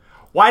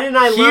 Why didn't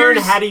I learn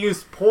how to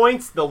use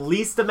points, the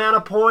least amount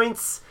of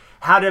points?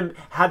 How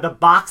the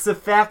box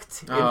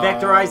effect in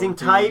vectorizing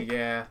type.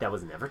 Yeah. That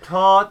was never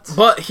taught.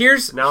 But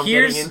here's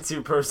getting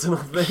into personal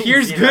things.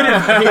 Here's good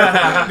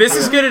advice. This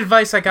is good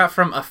advice I got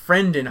from a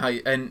friend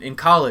in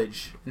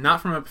college, not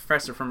from a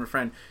professor, from a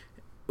friend.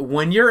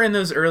 When you're in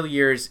those early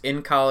years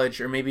in college,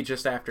 or maybe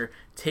just after,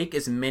 take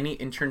as many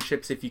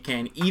internships if you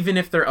can, even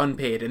if they're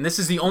unpaid. And this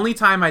is the only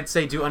time I'd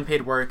say do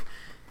unpaid work.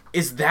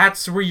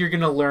 That's where you're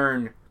gonna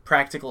learn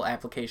practical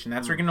application.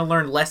 That's where you're going to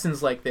learn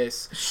lessons like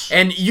this.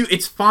 And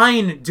it's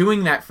fine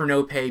doing that for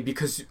no pay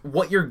because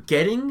what you're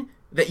getting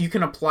that you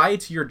can apply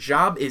to your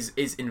job is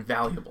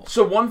invaluable.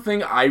 So one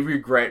thing I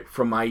regret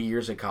from my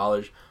years in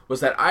college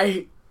was that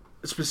I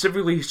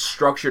specifically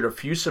structured a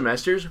few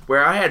semesters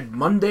where I had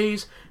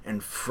Mondays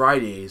and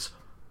Fridays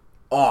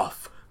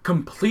off,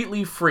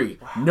 completely free.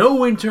 Wow. No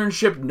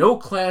internship, no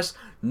class,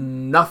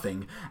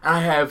 nothing.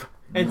 And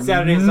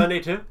Saturday and Sunday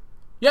too?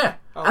 Yeah,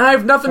 and I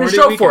have nothing to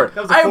show for it.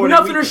 I have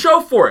nothing to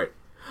show for it.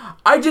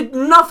 I did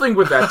nothing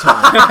with that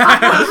time.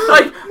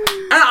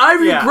 And I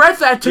regret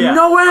that to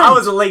no end. I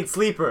was a late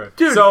sleeper,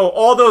 dude. So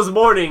all those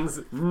mornings,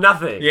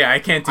 nothing. Yeah, I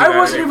can't do that. I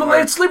wasn't even a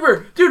late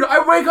sleeper, dude.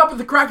 I wake up at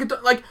the crack of dawn.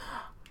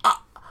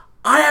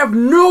 I have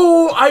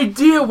no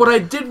idea what I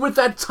did with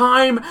that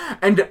time,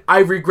 and I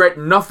regret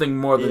nothing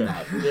more than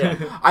that.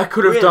 Yeah, I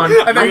could have done.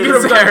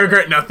 I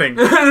regret nothing.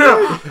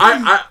 No.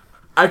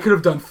 I could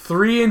have done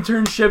 3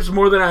 internships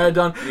more than I had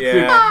done. Yeah.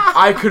 Dude,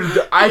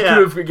 I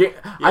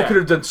could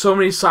have done so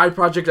many side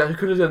projects. I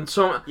could have done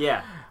so much.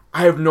 Yeah.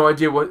 I have no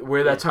idea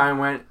where that time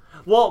went.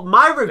 Well,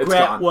 my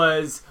regret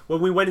was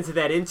when we went into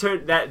that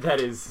intern.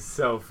 That is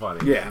so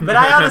funny. Yeah. But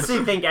I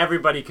honestly think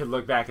everybody could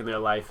look back in their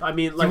life. I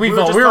mean, we were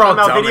just talking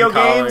about video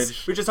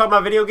games. We were just talking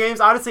about video games.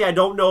 Honestly, I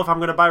don't know if I'm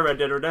going to buy Red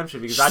Dead Redemption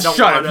because I don't.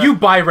 Shut up! You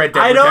buy Red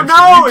Dead Redemption.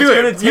 I don't know. It's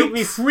going to take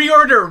me.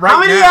 Pre-order right now. How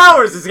many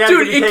hours is it going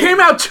to take? Dude, it came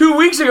out 2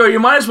 weeks ago. You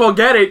might as well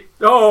get it.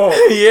 Oh,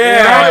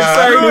 Yeah.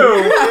 that's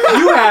true.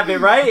 You have it,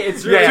 right?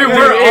 It's really Dude,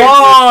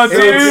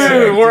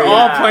 good. we're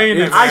all playing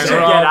it. I man. should We're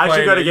get all it. I should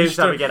playing go to it. You GameStop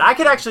should- again. I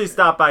could actually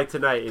stop by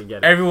tonight and get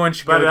it. Everyone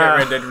should go But, get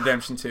Red Dead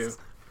Redemption 2.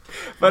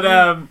 But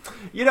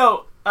you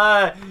know,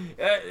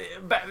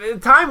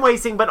 time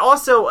wasting, but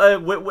also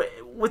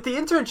with the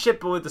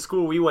internship with the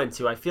school we went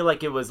to, I feel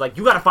like it was like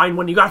you gotta find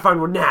one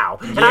now.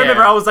 And I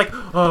remember I was like,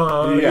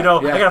 I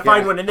gotta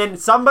find one. And then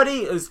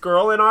this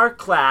girl in our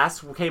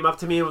class came up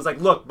to me and was like,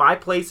 look, my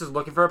place is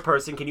looking for a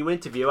person. Can you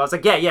interview? I was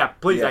like, yeah,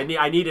 please.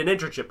 Yeah. I need an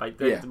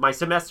internship. My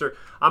semester,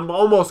 I'm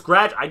almost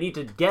grad. I need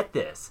to get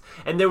this.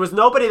 And there was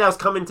nobody that was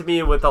coming to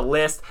me with a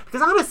list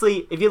because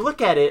honestly, if you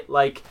look at it,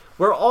 like.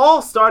 We're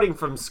all starting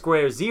from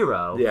square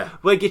zero. Yeah.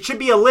 Like, it should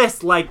be a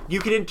list, like, you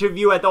can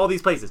interview at all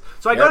these places.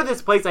 So I go to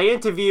this place, I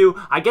interview,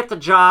 I get the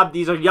job.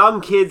 These are young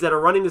kids that are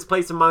running this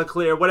place in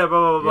Montclair, whatever,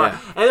 blah, blah, blah.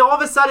 Yeah. And all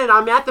of a sudden,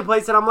 I'm at the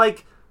place, and I'm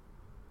like,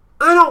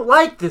 I don't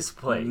like this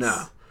place.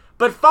 No.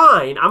 But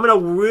fine, I'm going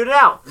to root it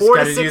out. 4 to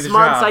gotta do 6 the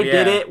months, job, I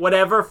did yeah. it,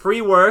 whatever,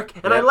 free work,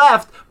 and I Yep.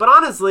 left. But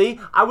honestly,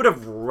 I would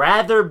have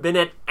rather been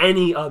at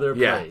any other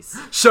Yeah. place.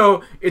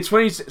 So it's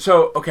funny.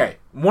 So okay,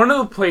 one of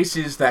the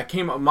places that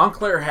came up,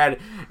 Montclair had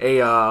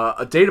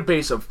a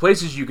database of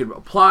places you could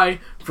apply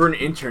for an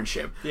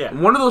internship. Yeah.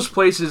 And one of those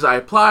places I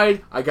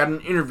applied, I got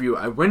an interview.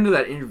 I went to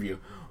that interview.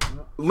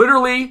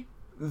 Literally,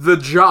 the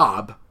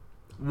job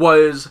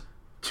was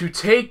to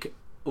take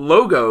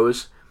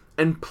logos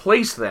and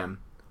place them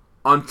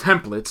on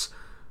templates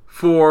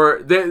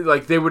for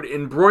they would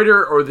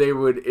embroider or they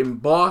would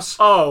emboss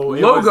Oh,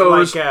 it was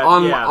logos like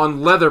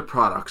on leather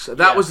products.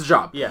 That was the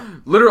job. Yeah.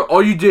 Literally,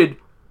 all you did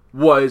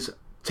was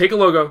take a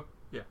logo,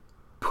 Yeah.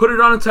 put it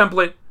on a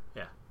template,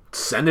 Yeah.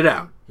 send it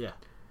out. Yeah.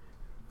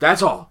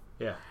 That's all.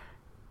 Yeah.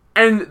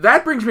 And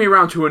that brings me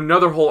around to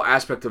another whole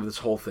aspect of this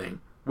whole thing,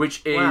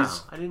 which is Wow,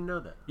 I didn't know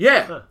that.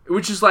 yeah, Huh.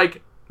 which is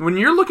like when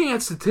you're looking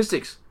at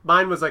statistics.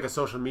 Mine was like a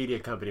social media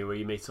company where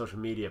you make social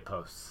media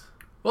posts.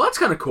 Well, that's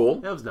kind of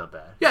cool. That was not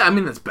bad. Yeah, I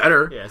mean that's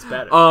better. Yeah, it's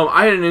better.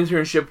 I had an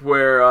internship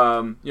where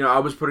I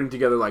was putting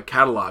together like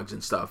catalogs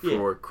and stuff Yeah.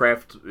 for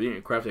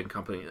crafting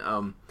company.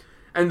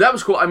 And that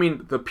was cool. I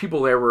mean, the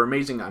people there were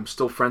amazing. I'm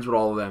still friends with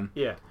all of them.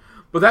 Yeah.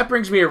 But that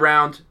brings me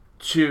around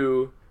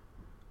to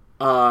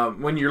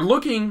when you're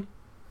looking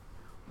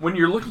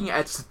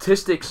at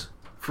statistics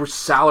for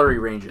salary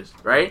ranges,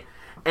 right?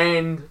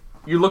 And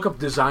you look up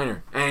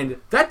designer, and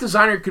that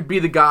designer could be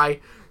the guy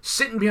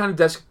sitting behind a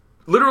desk,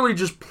 literally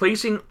just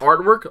placing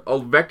artwork, a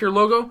vector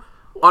logo,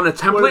 on a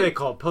template. What are they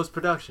called?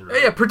 Post-production,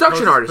 right? Yeah,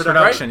 production artist,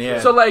 Post-production, right? yeah.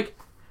 So like,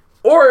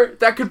 or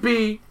that could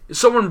be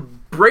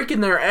someone breaking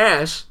their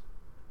ass,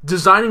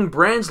 designing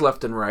brands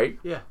left and right.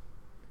 Yeah.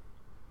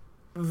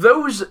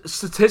 Those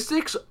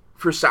statistics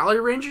for salary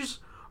ranges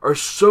are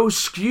so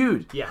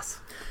skewed Yes.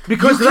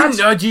 because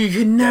You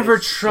can never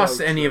is so trust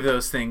any true. of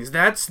those things.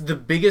 That's the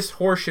biggest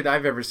horseshit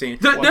I've ever seen.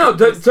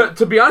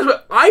 to be honest with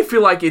you, I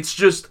feel like it's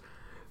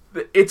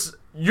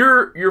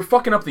you're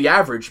fucking up the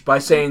average by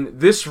saying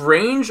this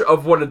range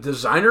of what a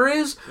designer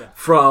is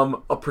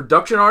from a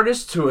production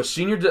artist to a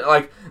senior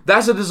like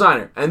that's a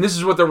designer and this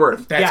is what they're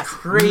worth. That's Yes.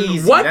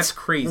 crazy. What? That's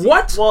crazy.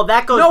 What? Well,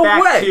 that goes No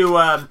back way. to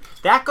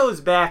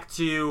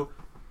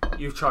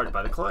you charged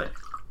by the client.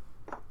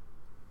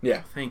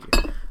 Yeah. Thank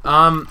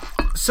you.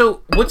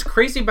 So what's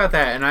crazy about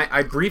that, and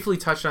I briefly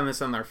touched on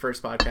this on our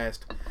first podcast,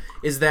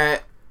 is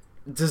that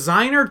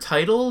designer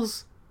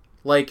titles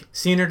like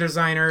senior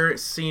designer,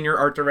 senior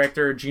art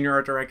director, junior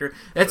art director,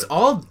 that's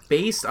all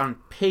based on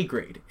pay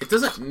grade. It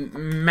doesn't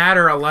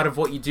matter a lot of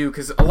what you do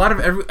because a lot of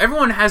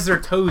everyone has their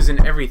toes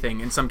in everything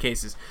in some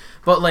cases.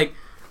 But like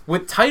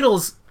with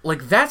titles,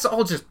 like that's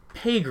all just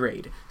pay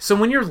grade. So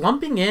when you're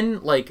lumping in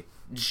like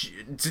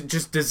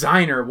just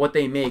designer what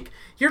they make,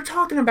 you're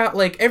talking about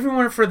like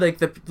everyone for like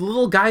the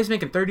little guys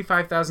making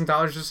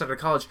 $35,000 just out of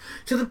college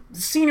to the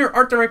senior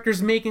art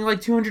directors making like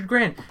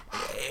 $200,000.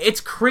 It's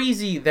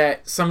crazy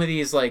that some of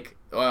these like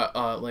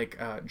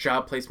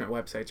job placement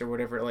websites or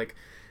whatever like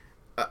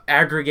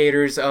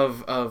aggregators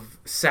of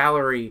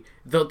salary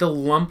they'll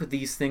lump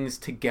these things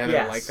together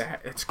Yes. like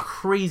that. It's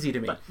crazy to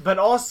me. But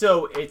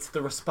also, it's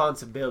the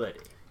responsibility.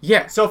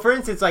 Yeah. So, for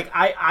instance, like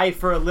I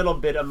for a little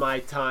bit of my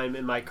time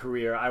in my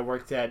career, I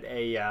worked at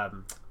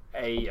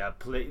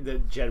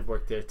Jed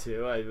worked there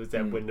too. I was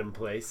at Wyndham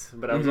Place,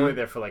 but I was only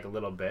there for like a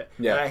little bit.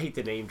 Yeah. And I hate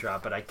to name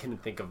drop, but I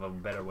couldn't think of a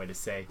better way to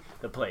say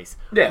the place.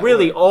 Yeah.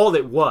 Really, all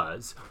it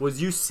was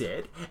you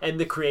sit, and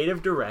the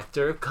creative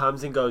director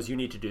comes and goes, you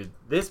need to do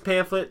this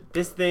pamphlet,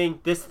 this thing,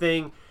 this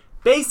thing.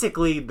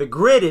 Basically, the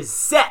grid is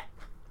set.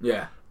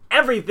 Yeah.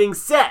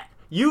 Everything's set.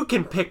 You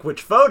can pick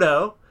which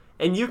photo,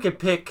 and you can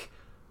pick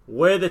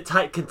where the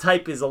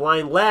type is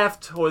aligned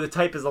left or the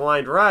type is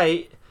aligned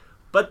right,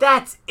 but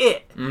that's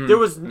it. There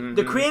was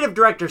the creative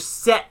director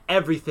set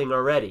everything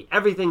already.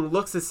 Everything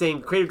looks the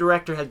same. Creative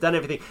director has done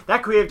everything.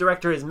 That creative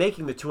director is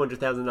making the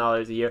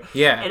 $200,000 a year.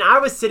 Yeah. And I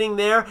was sitting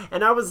there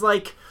and I was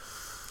like,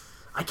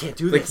 I can't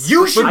do Like this.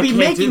 you should I be can't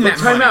do making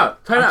this. that money.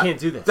 Time out. I can't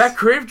do this. That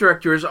creative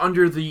director is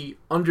under the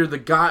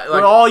guy. We're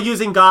Like, all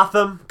using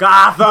Gotham.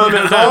 Gotham.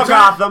 It's all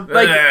Gotham.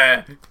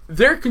 like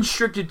they're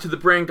constricted to the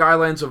brand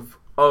guidelines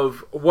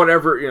of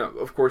whatever.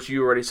 Of course,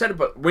 you already said it,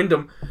 but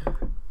Wyndham,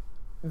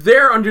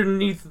 they're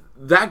underneath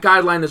that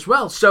guideline as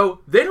well. So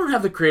they don't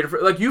have the creative.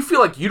 Like, you feel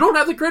like you don't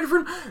have the creative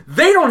freedom.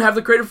 They don't have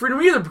the creative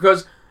freedom either,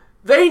 because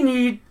they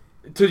need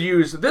to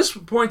use this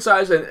point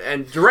size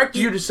and direct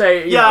you to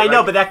say. Yeah, I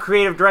know, but that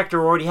creative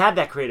director already had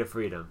that creative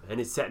freedom,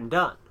 and it's set and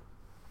done.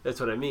 That's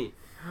what I mean.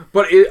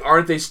 But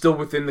aren't they still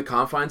within the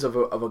confines of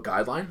a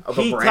guideline of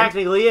He a brand?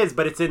 technically is,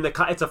 but it's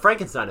it's a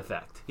Frankenstein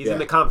effect. He's in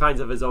the confines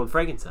of his own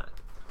Frankenstein.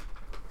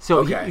 So,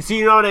 Okay. so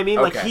you know what I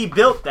mean? Like, Okay. he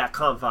built that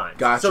confine.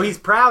 Gotcha. So he's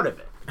proud of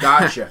it.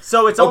 Gotcha.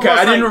 So it's okay.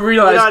 almost I didn't like-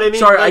 realize. you know what I mean?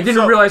 Sorry, I Like,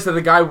 didn't so- realize that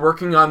the guy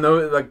working on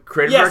the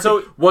creative Yeah, director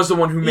so- was the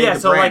one who made Yeah, the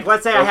so brand. like,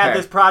 let's say I had Okay.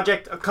 this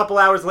project, a couple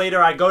hours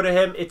later, I go to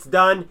him, it's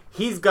done,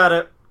 he's got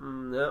to...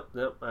 No,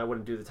 I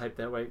wouldn't do the type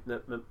that way.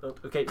 No,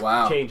 okay,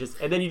 Wow. changes.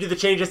 And then you do the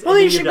changes, Well,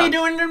 and he then should you're be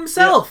done. doing it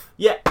himself.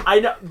 Yeah, I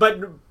know, but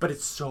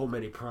it's so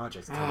many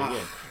projects coming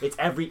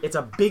in. It's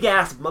a big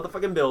ass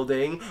motherfucking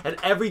building, and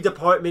every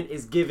department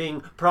is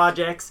giving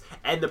projects,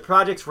 and the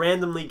projects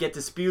randomly get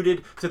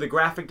disputed to the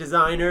graphic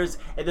designers,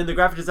 and then the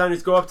graphic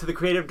designers go up to the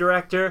creative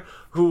director,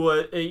 who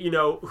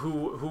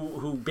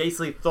who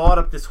basically thought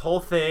up this whole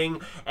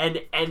thing, and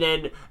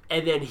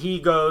then he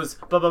goes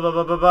blah blah blah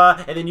blah blah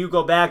blah, and then you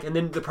go back, and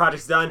then the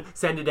project's done,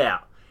 send it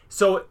out.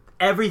 So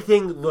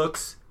everything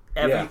looks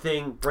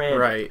branded.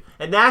 Right.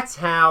 And that's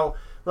how,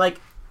 like,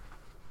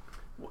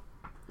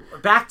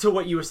 back to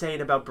what you were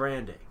saying about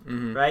branding,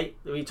 right?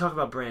 When you talk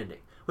about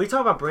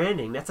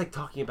branding, that's like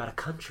talking about a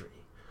country.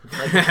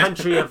 Like the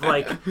country of,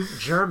 like,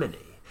 Germany.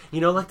 You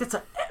know, like, that's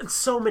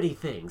so many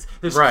things.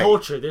 There's Right.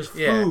 culture, there's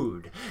Yeah.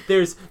 food,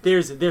 there's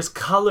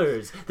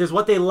colors, there's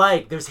what they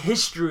like, there's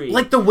history.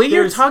 Like, the way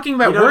you're there's- talking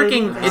about you know what I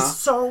working mean? There's is-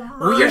 so much.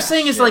 What you're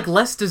saying is Yeah. like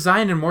less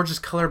design and more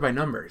just color by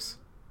numbers.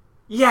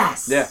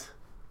 Yes. Yeah.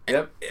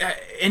 Yep.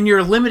 And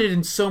you're limited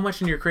in so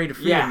much in your creative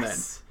freedom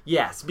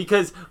Yes,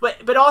 because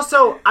but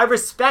also I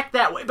respect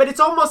that way. But it's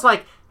almost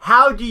like,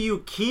 how do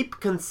you keep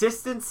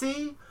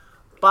consistency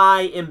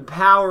by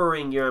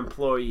empowering your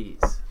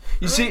employees?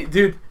 You see,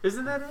 dude.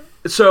 Isn't that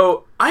it?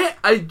 So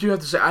I do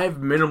have to say, I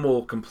have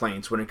minimal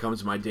complaints when it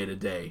comes to my day to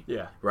day.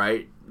 Yeah.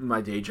 Right.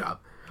 My day job.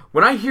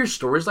 When I hear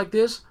stories like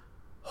this,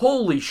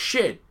 holy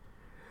shit.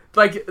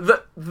 Like,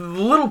 the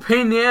little pain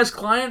in the ass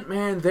client,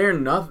 man, they're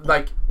nothing.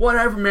 Like,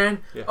 whatever, man.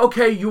 Yeah.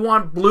 Okay, you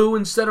want blue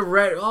instead of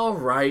red. All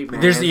right,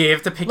 man. then. You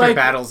have to pick your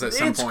battles at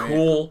some it's point.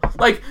 cool.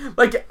 Like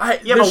Yeah,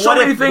 there's but so what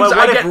many if things what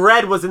I if get.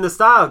 red was in the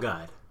style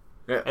guide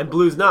Yeah. and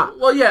blue's not?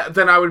 Well, yeah,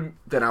 then I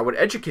would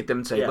educate them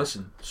and say, Yeah.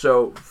 listen,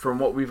 so from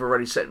what we've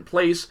already set in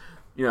place,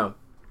 blah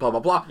blah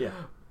blah. Yeah.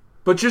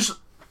 But just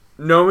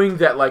knowing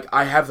that, like,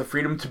 I have the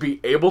freedom to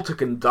be able to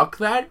conduct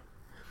that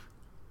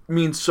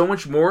means so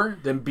much more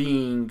than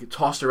being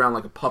tossed around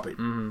like a puppet.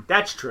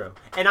 That's true,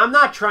 and I'm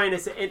not trying to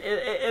say.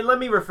 And let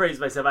me rephrase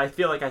myself. I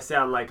feel like I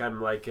sound like I'm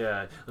like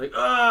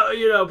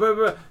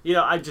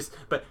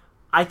But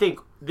I think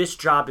this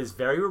job is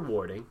very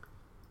rewarding.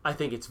 I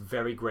think it's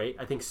very great.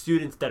 I think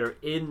students that are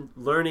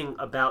learning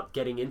about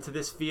getting into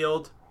this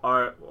field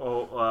are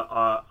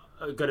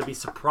going to be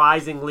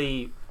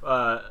surprisingly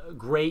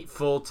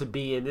grateful to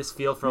be in this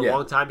field for a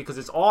long time, because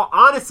it's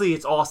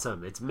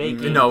awesome. It's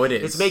making No, it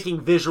is. It's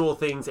making visual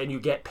things, and you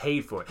get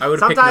paid for it. I would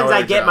pick no Sometimes I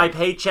other get job. my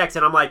paychecks,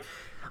 and I'm like,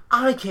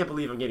 I can't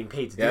believe I'm getting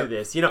paid to do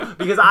this,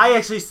 because I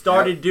actually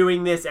started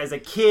doing this as a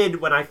kid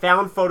when I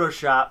found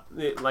Photoshop,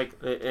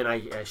 and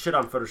I shit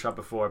on Photoshop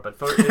before, but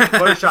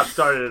Photoshop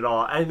started it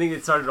all. I think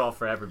it started it all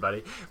for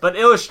everybody. But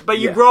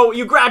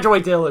you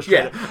graduate to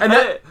Illustrator, and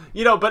that,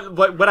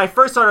 but when I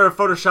first started on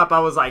Photoshop, I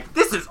was like,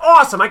 this is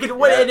awesome. I can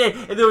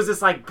and there was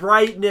this like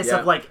brightness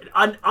of like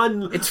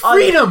It's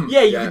freedom.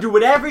 You can do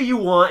whatever you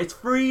want. It's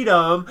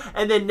freedom,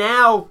 and then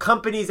now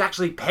companies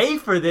actually pay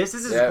for this.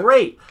 This is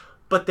great.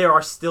 But there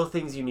are still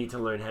things you need to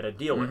learn how to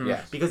deal with.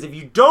 Yes. Because if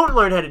you don't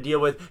learn how to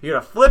deal with, you're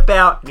going to flip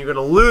out and you're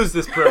going to lose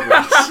this privilege.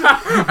 and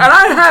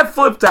I have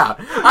flipped out.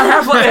 I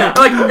have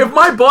like if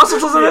my boss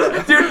was listening to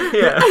this,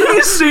 dude,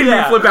 he's seen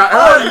me flip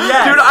out.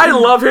 Dude, I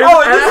love him.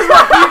 Oh, and this is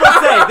what people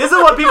say. This is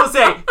what people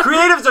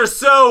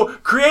say.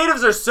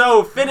 Creatives are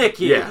so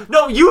finicky. Yeah.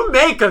 No, you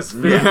make us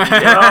finicky.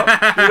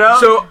 You know?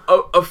 So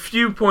a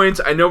few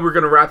points. I know we're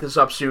gonna wrap this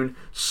up soon.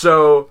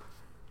 So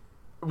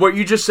what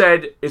you just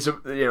said is,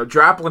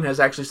 Draplin has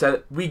actually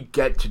said we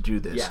get to do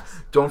this.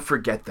 Yes. Don't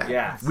forget that.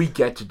 Yes. We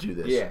get to do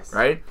this. Yes.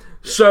 Right?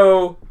 Yes.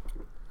 So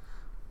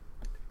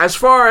as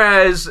far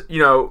as,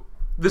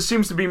 this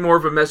seems to be more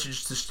of a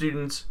message to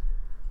students,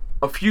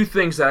 a few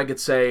things that I could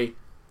say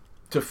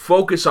to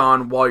focus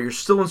on while you're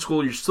still in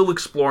school, you're still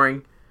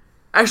exploring.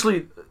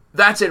 Actually,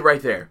 that's it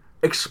right there.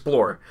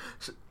 Explore.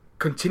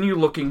 Continue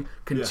looking,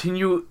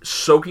 continue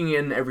soaking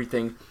in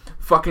everything.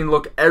 Fucking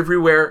look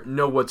everywhere,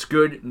 know what's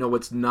good, know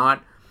what's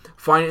not.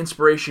 Find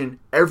inspiration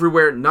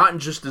everywhere, not in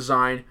just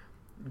design.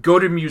 Go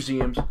to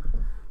museums.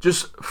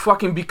 Just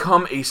fucking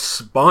become a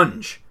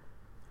sponge.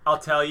 I'll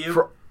tell you.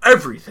 For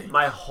everything.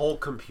 My whole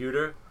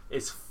computer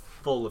is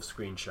full of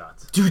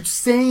screenshots. Dude,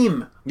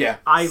 same. Yeah.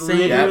 I Same.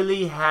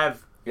 literally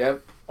have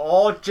Yep.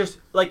 all just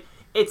like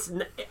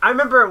I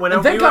remember when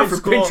And we thank were God in for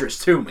school.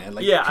 Pinterest too, man.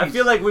 Like, Yeah, I geez.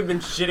 feel like we've been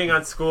shitting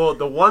on school.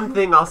 The one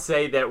thing I'll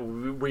say that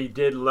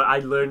I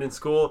learned in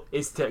school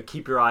is to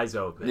keep your eyes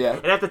open. Yeah.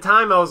 And at the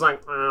time, I was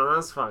like, oh,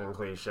 that's fucking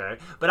cliche.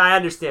 But I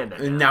understand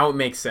that. And now it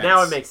makes sense.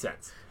 Now it makes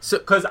sense. So-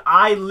 Because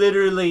I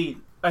literally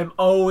am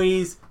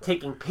always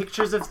taking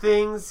pictures of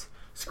things,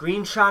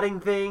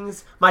 screenshotting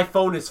things. My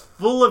phone is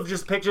full of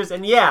just pictures.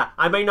 And yeah,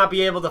 I might not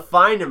be able to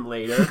find them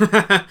later. You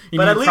But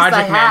mean at least I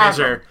project have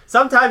manager. them.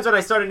 Sometimes when I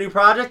start a new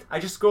project, I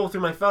just scroll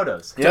through my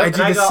photos. Yeah. I And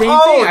do I the go, same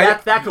oh, thing.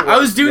 that could work. I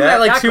was doing that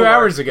like That 2 could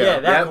hours work. ago. Yeah,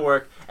 that Yep. could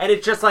work. And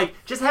it's just like,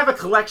 just have a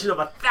collection of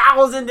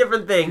 1,000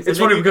 different things. It's and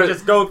then funny you can because-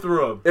 just go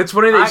through them. It's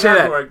funny that you say That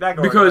that, could work, that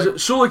could because work.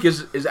 Sulik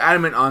is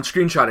adamant on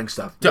screenshotting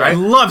stuff. Dude, right? I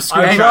love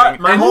screenshotting.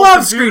 my I whole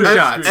love computer is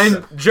screenshots.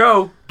 screenshot. And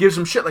Joe gives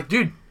him shit like,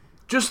 dude,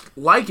 just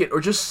like it or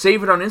just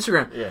save it on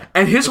Instagram. Yeah.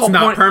 And his whole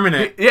not point,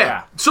 permanent.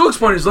 Yeah. Sulik's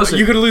point is, listen,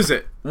 You could lose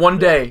it. one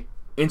day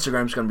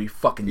Instagram's gonna be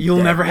fucking. You'll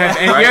dead. never have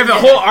any. Right? You have the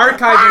whole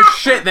archive of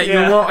shit that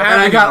Yeah. you won't have.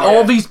 And I got anymore.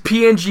 all these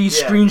PNG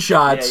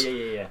screenshots.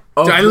 Yeah.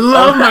 Of- Dude, I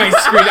love my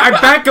screen. I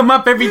back them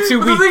up every 2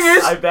 The weeks. thing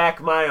is, I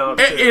back my own.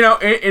 you know,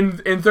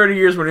 in 30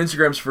 years when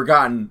Instagram's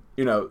forgotten,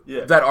 you know,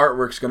 Yeah. that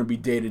artwork's gonna be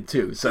dated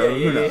too. So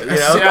Yeah, who knows? yeah. You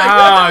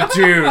know? Oh,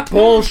 dude,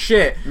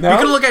 bullshit. No? You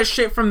can look at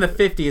shit from the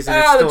 50s and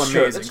it's Ah, still that's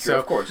true, amazing. that's true, So,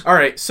 of course. all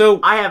right, so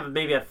I have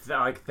maybe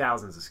like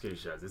thousands of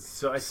screenshots. It's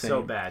so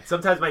Same. bad.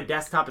 Sometimes my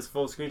desktop is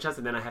full of screenshots,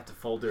 and then I have to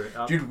folder it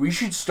up. Dude, we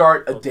should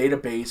start a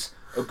database,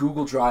 a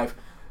Google Drive,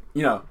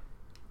 you know.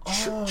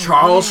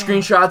 Charles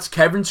screenshots,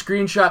 Kevin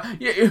screenshot.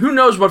 Yeah, who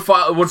knows what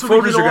So we photos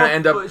can are going all to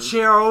end up.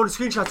 share our own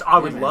screenshots. I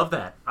would man. love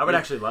that. I would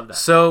actually love that.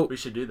 So- we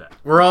should do that.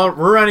 we're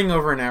running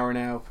over an hour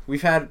now.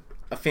 We've had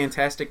a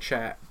fantastic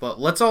chat, but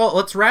let's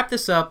wrap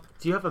this up.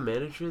 Do you have a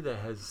manager that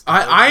has?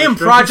 I am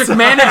project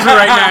manager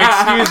right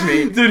now.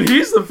 Excuse me. Dude,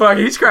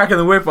 he's cracking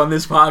the whip on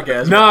this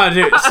podcast. No,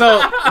 dude.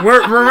 So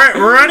we're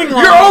running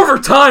long. You're over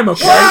time,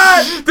 okay?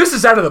 What? This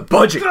is out of the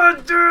budget.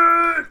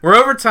 We're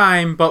over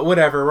time, but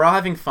whatever. We're all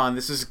having fun.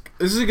 This is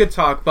a good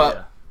talk,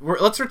 but Yeah.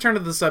 let's return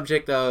to the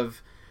subject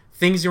of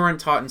things you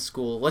weren't taught in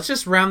school. Let's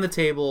just round the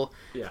table.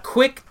 Yeah.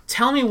 Quick,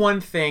 tell me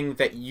one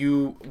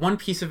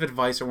piece of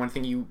advice or one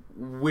thing you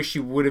wish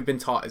you would have been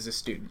taught as a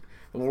student.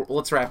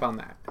 Let's wrap on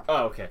that.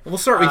 Oh, okay. We'll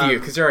start with you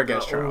because you're our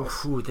guest, Oh,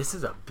 Charles. ooh, this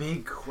is a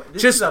big.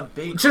 This Just, is a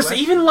big. just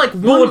question. even like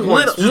Bullet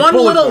points, just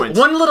bullet points.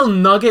 one little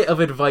nugget of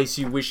advice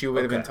you wish you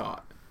would have been Okay.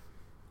 taught.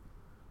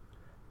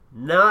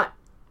 Not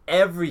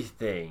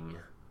everything.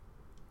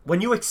 When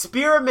you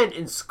experiment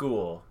in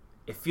school,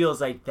 it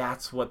feels like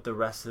that's what the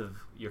rest of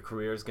your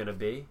career is going to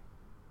be.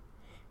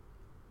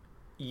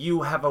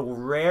 You have a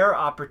rare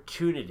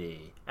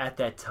opportunity at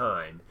that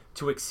time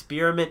to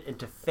experiment and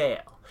to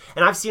fail.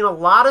 And I've seen a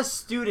lot of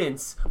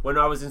students when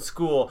I was in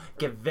school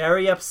get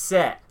very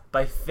upset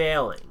by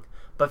failing.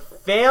 But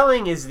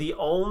failing is the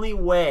only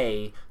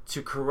way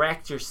to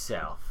correct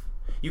yourself.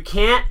 You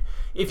can't,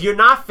 if you're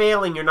not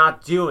failing, you're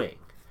not doing.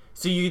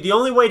 So the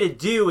only way to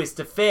do is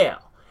to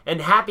fail. And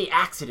happy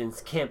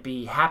accidents can't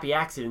be happy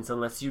accidents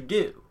unless you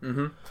do.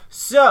 Mm-hmm.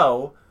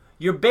 So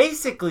you're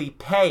basically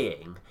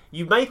paying.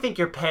 You might think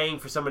you're paying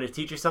for someone to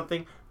teach you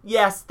something.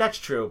 Yes, that's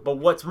true. But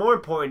what's more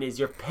important is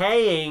you're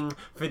paying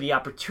for the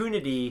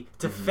opportunity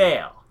to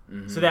fail.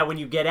 So that when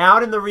you get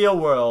out in the real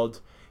world,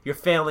 you're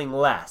failing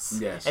less.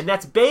 Yes. And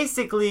that's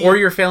basically... Or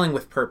you're failing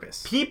with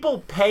purpose.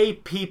 People pay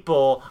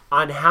people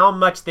on how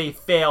much they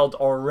failed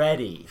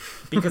already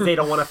because they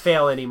don't want to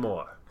fail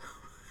anymore.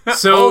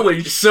 So,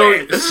 Holy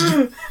shit.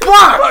 fuck!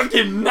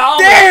 Fucking knowledge.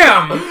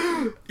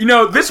 Damn! You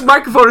know, this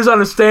microphone is on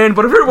a stand,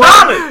 but if it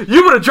wasn't,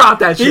 you would have dropped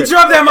that shit. He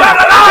dropped that mic!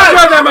 He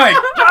dropped that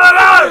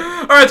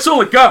mic! All right,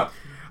 Sulik, go.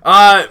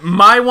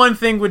 My one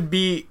thing would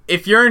be,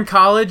 if you're in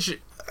college,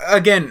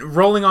 again,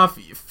 rolling off,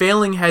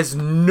 failing has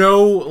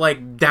no,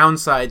 like,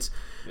 downsides.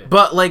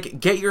 But,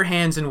 like, get your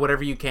hands in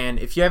whatever you can.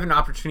 If you have an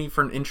opportunity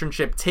for an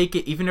internship, take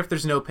it, even if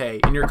there's no pay.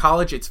 In your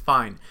college, it's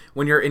fine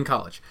when you're in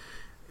college.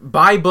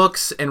 Buy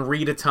books and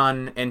read a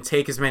ton and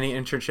take as many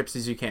internships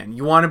as you can.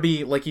 You want to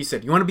be, like you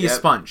said, you want to be a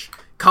sponge.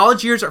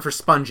 College years are for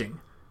sponging.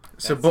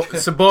 So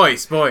boys.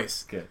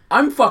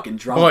 I'm fucking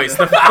drunk.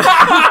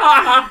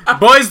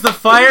 Boys, the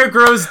fire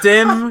grows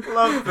dim,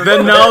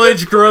 the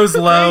knowledge grows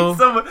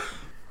low.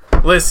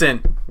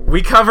 Listen,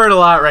 we covered a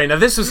lot right now.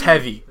 This was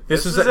heavy.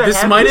 This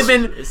might have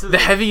been the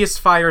heaviest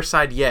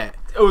fireside yet.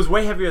 It was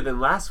way heavier than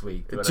last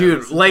week. when I Dude,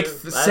 listened like to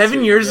it. Last 7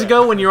 week, years yeah.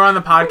 ago when you were on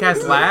the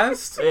podcast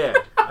last. Yeah,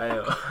 I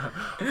know.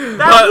 That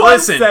But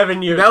was listen,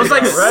 7 years that was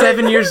like ago, right?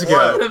 7 years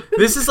ago.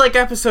 This is like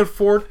episode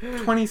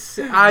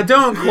 426.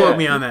 Don't quote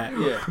me on that.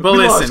 Yeah. But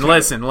listen.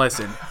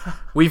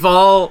 We've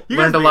all You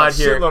guys learned a make lot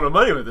here. shitload of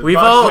money with this. We've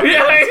podcast. all-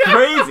 It's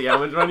crazy how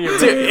much money you're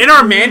Dude, making. in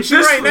our mansion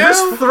right now.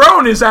 This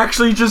throne is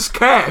actually just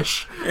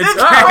cash. It's a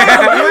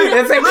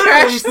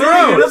cash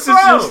throne. This is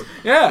just,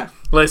 yeah.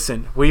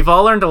 Listen, we've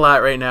all learned a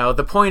lot right now.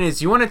 The point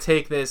is, you want to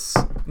take this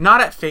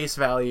not at face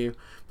value,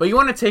 but you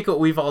want to take what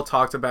we've all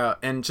talked about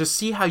and just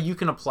see how you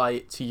can apply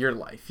it to your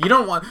life. You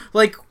don't want,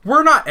 like,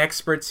 we're not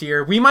experts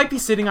here. We might be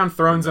sitting on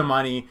thrones of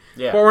money,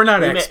 but we're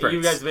not experts.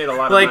 You guys made a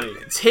lot of like, money.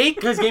 take...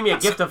 You guys gave me a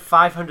gift of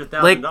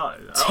 $500,000. Like,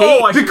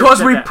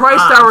 because we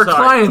priced our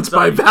clients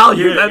by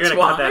value. That's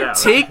why.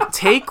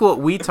 Take what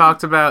we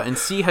talked about and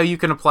see how you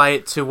can apply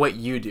it to what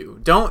you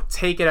do. Don't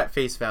take it at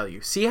face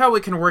value. See how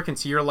it can work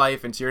into your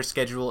life, into your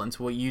schedule,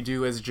 into what you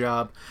do as a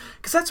job.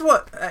 Because that's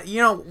what,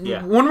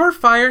 when we're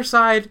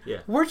fireside,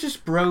 we're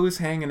just bros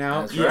hanging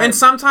out. That's right. And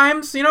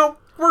sometimes,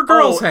 we're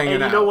girls hanging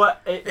out. And you know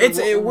what?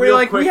 We're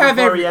like, we have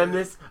every end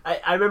this.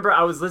 I remember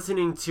I was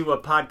listening to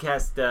a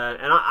podcast,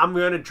 and I'm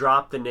going to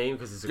drop the name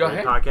because it's a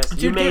great podcast.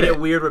 Dude, You Made It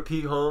Weird with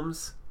Pete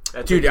Holmes.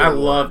 Dude, I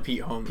love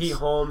Pete Holmes. Pete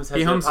Holmes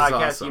has a podcast.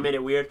 Awesome. You Made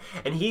It Weird,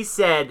 and he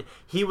said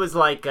he was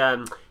like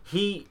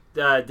he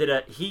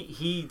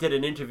did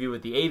an interview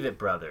with the Avett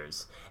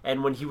Brothers,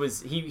 and when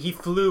he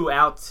flew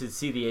out to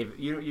see the Avett.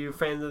 You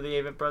fans of the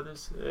Avett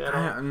Brothers?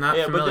 I'm not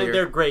familiar. But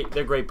they're great.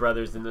 They're great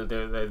brothers, and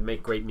they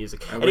make great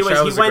music.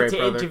 Anyways, he went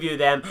to interview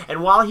them,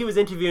 and while he was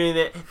interviewing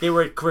them, they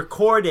were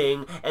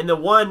recording, and the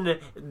one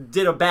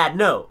did a bad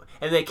note,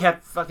 and they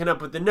kept fucking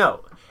up with the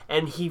note,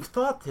 and he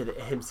thought to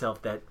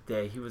himself that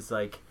day, he was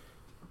like,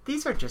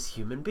 these are just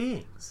human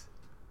beings.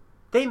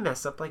 They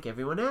mess up like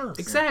everyone else.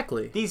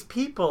 Exactly. These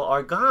people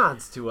are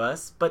gods to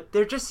us, but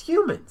they're just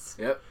humans.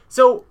 Yep.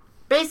 So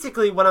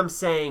basically what I'm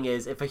saying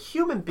is if a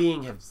human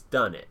being has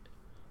done it,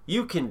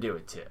 you can do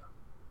it too.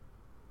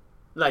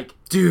 Like,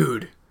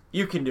 dude,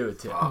 you can do it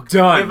too.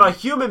 Done. If a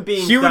human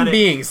being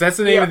that's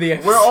the name of the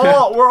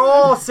episode. We're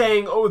all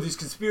saying, oh, these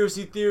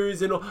conspiracy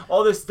theories and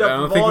all this stuff. I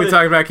don't think we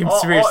talk about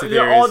conspiracy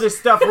theories. All this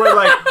stuff we're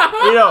like,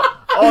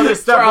 all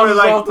this stuff we're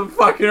like,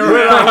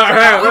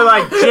 we're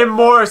like Jim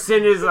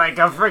Morrison is like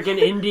a freaking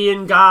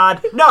Indian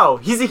god. No,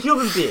 he's a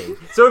human being.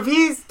 So if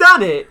he's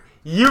done it,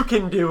 you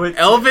can do it.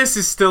 Elvis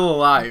is still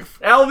alive.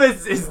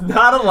 Elvis is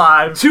not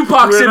alive.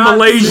 Tupac's in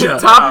Malaysia.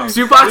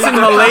 Tupac's in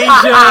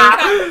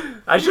Malaysia.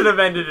 I should have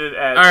ended it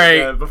at. All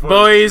right,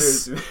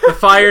 boys. The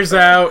fire's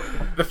out.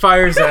 The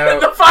fire's out.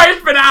 The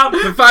fire's been out.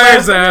 The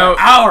fire's out.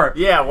 Hour.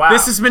 Yeah, wow.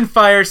 This has been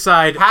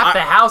Fireside. Half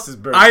the house is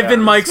burned. I've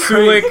been Mike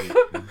Sulik.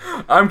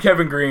 I'm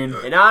Kevin Green.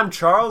 And I'm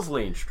Charles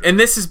Lindstrom. And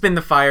this has been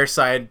the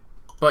Fireside.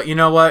 But you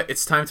know what?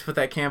 It's time to put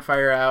that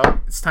campfire out.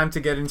 It's time to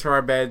get into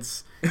our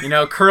beds.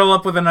 Curl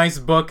up with a nice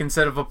book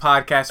instead of a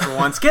podcast for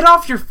once. Get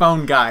off your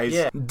phone, guys.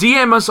 Yeah.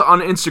 DM us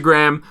on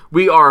Instagram.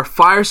 We are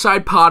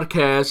Fireside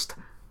Podcast.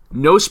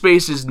 No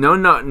spaces, no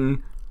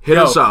nothing. Hit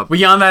us up.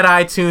 We on that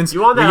iTunes.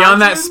 You on that we on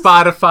that iTunes?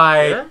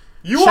 Spotify. Yeah?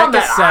 You Check on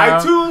that us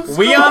out. iTunes?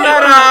 We on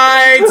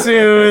that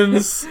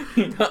iTunes.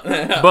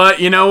 But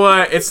you know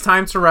what? It's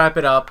time to wrap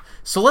it up.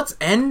 So let's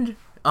end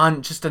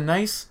on just a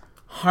nice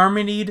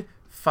harmonied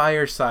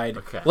fireside.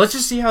 Okay. Let's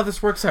just see how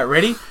this works out.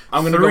 Ready?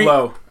 I'm going to go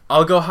low.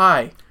 I'll go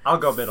high. I'll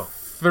go middle.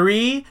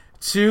 3,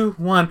 2,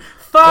 1.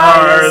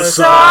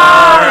 Fireside!